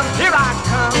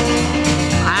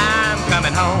 I'm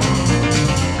coming home.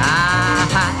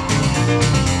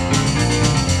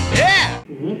 Yeah.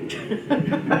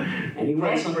 And he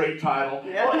was a great title.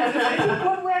 Yeah. Well, it's a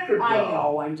good record, though. I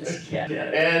know, I'm just kidding.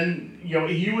 And,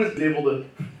 he was able to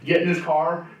get in his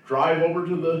car, drive over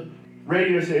to the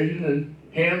radio station, and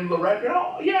hand the record.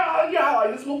 Oh, yeah, I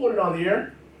like this. We'll put it on the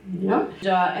air. Yep.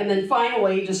 And then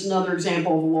finally, just another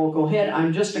example of a local hit,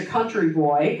 I'm Just a Country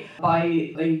Boy, by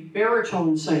a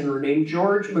baritone singer named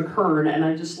George McKern, and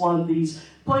I just love these.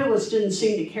 Playlists didn't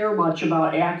seem to care much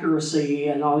about accuracy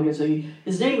and all. His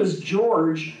name was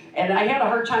George, and I had a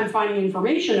hard time finding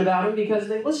information about him because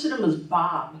they listed him as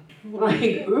Bob.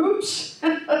 Like, oops.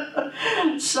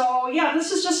 So, yeah,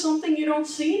 this is just something you don't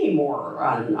see anymore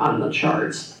on the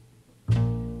charts.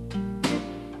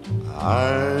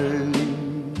 I'm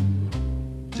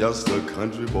just a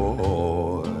country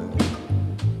boy.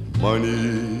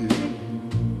 Money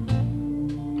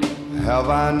have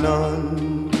I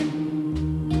none,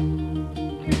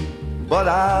 but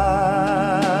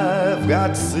I've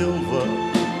got silver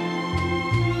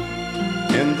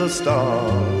in the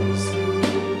stars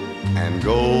and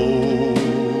gold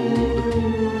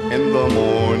in the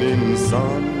morning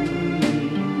sun.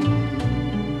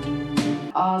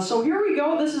 So here we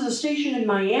go. This is a station in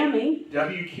Miami.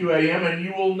 WQAM, and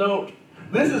you will note,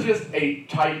 this is just a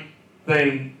type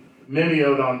thing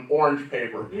mimeoed on orange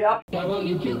paper. Yep.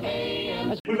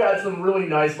 We've had some really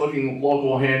nice looking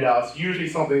local handouts, usually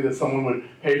something that someone would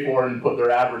pay for and put their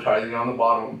advertising on the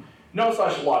bottom. No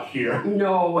such luck here.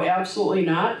 No, absolutely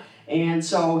not. And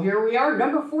so here we are,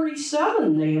 number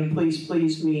 47, they have Please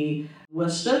Please Me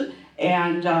listed.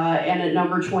 And at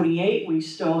number 28, we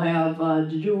still have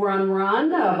Do Run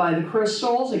Run by the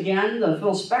Crystals. Again, the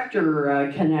Phil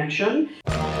Spector connection.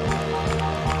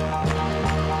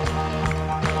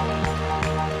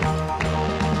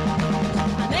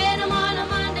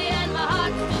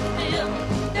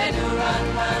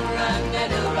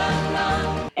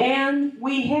 And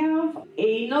we have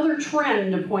another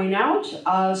trend to point out,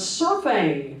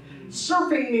 surfing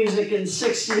music in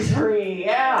 63,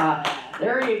 yeah,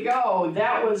 there you go.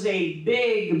 That was a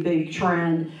big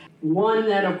trend. One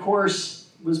that, of course,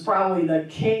 was probably the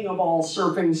king of all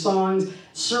surfing songs,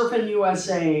 Surfin'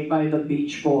 USA by the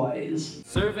Beach Boys.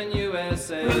 Surfin'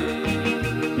 USA,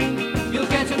 you'll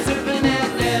catch them surfing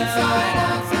at inside,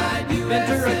 outside,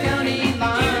 Ventura County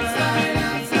line.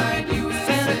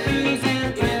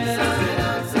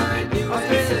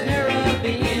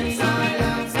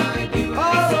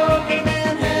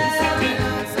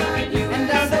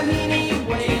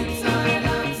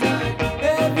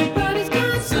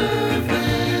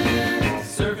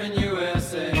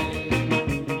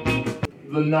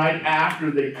 The night after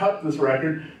they cut this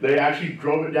record, they actually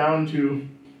drove it down to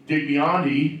Dick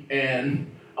Biondi and,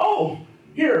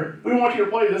 here, we want you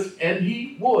to play this, and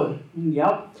he would.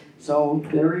 Yep. So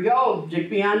there you go. Dick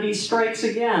Biondi strikes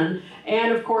again.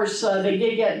 And of course, they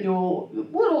did get into a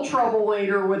little trouble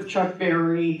later with Chuck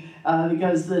Berry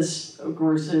because this, of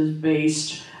course, is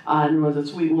based on, was it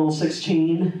Sweet Little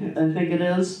 16? I think it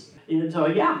is. And so,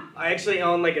 yeah. I actually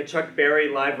own like a Chuck Berry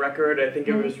live record. I think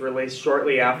it was released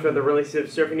shortly after the release of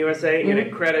Surfing USA, and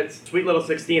it credits Sweet Little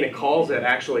 16. It calls it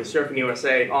actually Surfing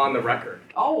USA on the record.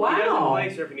 Oh, wow. He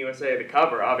doesn't play Surfing USA, the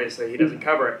cover, obviously. He doesn't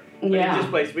cover it. But Yeah. he just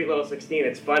plays Sweet Little 16.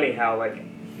 It's funny how, like,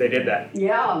 they did that.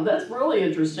 Yeah, that's really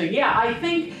interesting. Yeah, I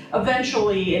think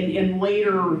eventually in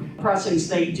later pressings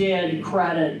they did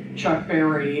credit Chuck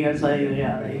Berry as they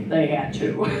had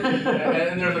to.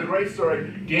 And there's a great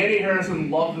story. Danny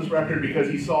Harrison loved this record because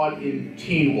he saw it in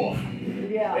Teen Wolf.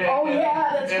 Yeah.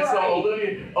 That's and right.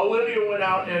 So Olivia went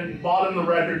out and bought him the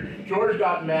record. George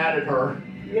got mad at her.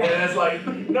 Yeah. And it's like,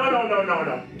 no.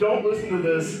 Don't listen to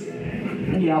this.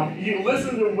 Yeah. You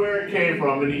listen to where it came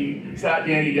from, and he sat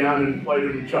Danny down and played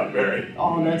it with Chuck Berry.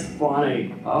 Oh, that's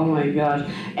funny. Oh my gosh.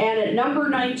 And at number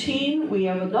 19, we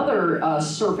have another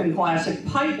surfing classic,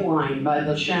 Pipeline by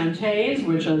the Chantays,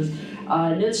 which is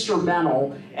an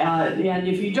instrumental. And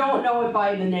if you don't know it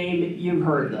by the name, you've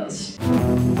heard this.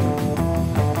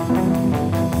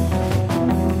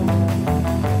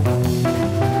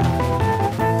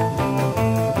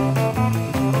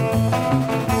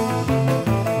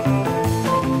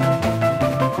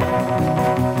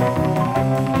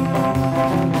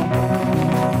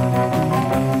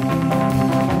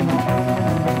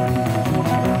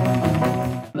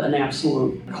 An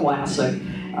absolute classic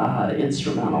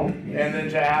instrumental. And then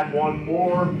to add one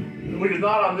more, which is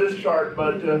not on this chart,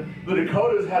 but the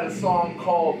Dakotas had a song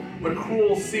called The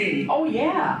Cruel Sea. Oh,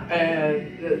 yeah.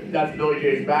 And that's Billy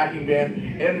Jay's backing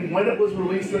band. And when it was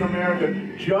released in America,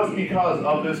 just because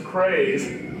of this craze,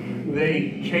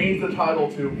 they changed the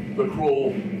title to The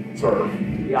Cruel Surf.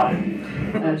 Yeah,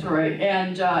 that's right.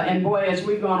 And boy, as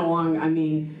we've gone along, I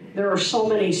mean, there are so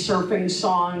many surfing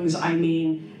songs. I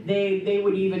mean, they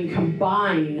would even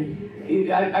combine.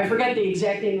 I forget the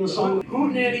exact name of the song.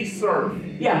 Hootenanny Surf.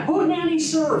 Yeah, Hootenanny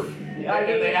Surf. And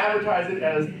they advertise it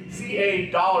as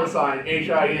 $HIN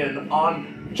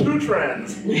on 2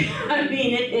 Trends. I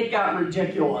mean, it got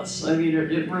ridiculous. I mean,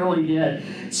 it really did.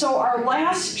 So our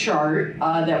last chart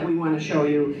that we want to show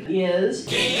you is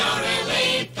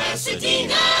KRLA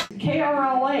Pasadena.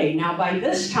 KRLA. Now, by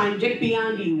this time, Dick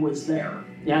Biondi was there.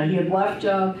 Yeah, he had left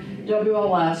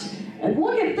WLS. And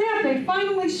look at that, they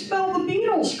finally spelled the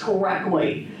Beatles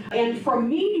correctly. And From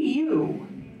Me to You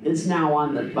is now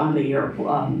on the air. So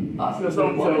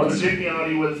Dick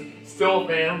Biondi was still a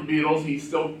fan of the Beatles. He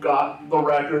still got the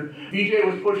record. DJ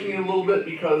was pushing it a little bit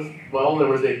because, well, there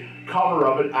was a cover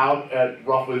of it out at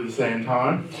roughly the same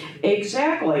time.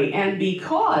 Exactly, and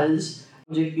because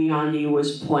Dick Biondi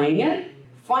was playing it,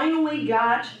 finally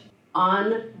got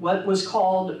on what was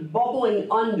called Bubbling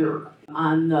Under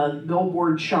on the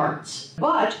Billboard charts.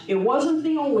 But it wasn't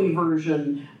the only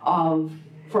version of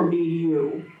From Me to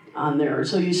You on there.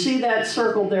 So you see that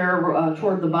circle there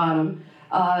toward the bottom.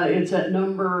 It's at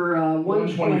number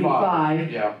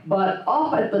 125. Yeah. But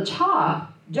up at the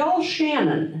top, Del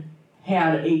Shannon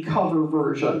had a cover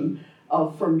version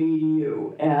of From Me to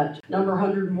You at number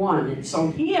 101. And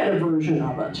so he had a version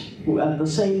of it at the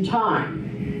same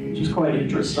time, which is quite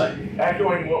interesting.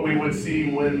 Echoing what we would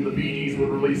see when the Bee Gees would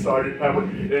release Sgt. Pepper,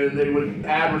 and they would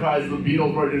advertise the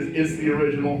Beatles version as it's the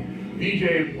original.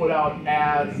 DJ put out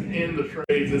ads in the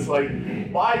trades. It's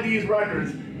like, buy these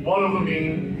records, one of them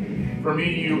being From Me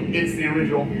to You, it's the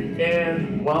original.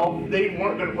 And, well, they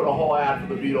weren't going to put a whole ad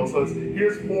for the Beatles, so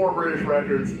here's 4 British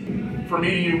records. From Me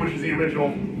to You, which is the original.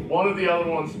 One of the other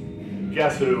ones,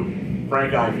 guess who?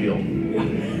 Frank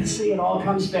Ifield. See, it all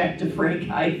comes back to Frank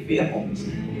Ifield.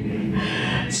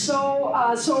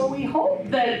 So we hope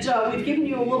that we've given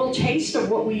you a little taste of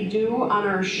what we do on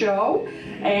our show,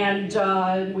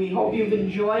 and we hope you've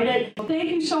enjoyed it.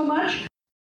 Thank you so much.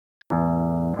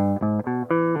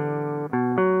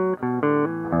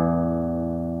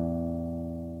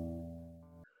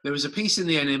 There was a piece in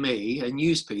the NME, a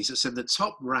news piece, that said the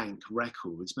Top Rank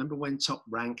Records. Remember when Top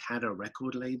Rank had a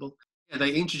record label? Yeah,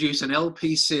 they introduced an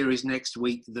LP series next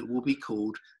week that will be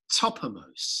called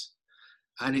Toppermost.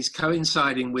 And it's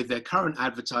coinciding with their current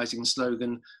advertising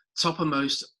slogan,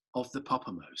 Toppermost of the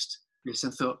Poppermost. Yes,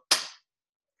 and thought,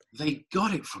 they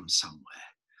got it from somewhere.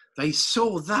 They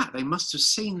saw that. They must have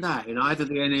seen that in either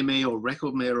the NME or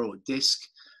Record Mirror or Disc,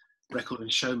 Record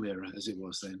and Show Mirror as it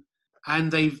was then.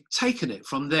 And they've taken it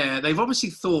from there. They've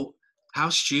obviously thought, how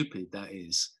stupid that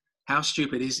is. How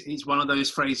stupid is one of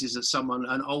those phrases that someone,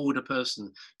 an older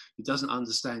person who doesn't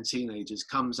understand teenagers,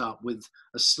 comes up with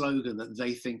a slogan that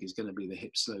they think is going to be the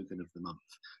hip slogan of the month.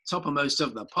 Toppermost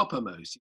of the Poppermost.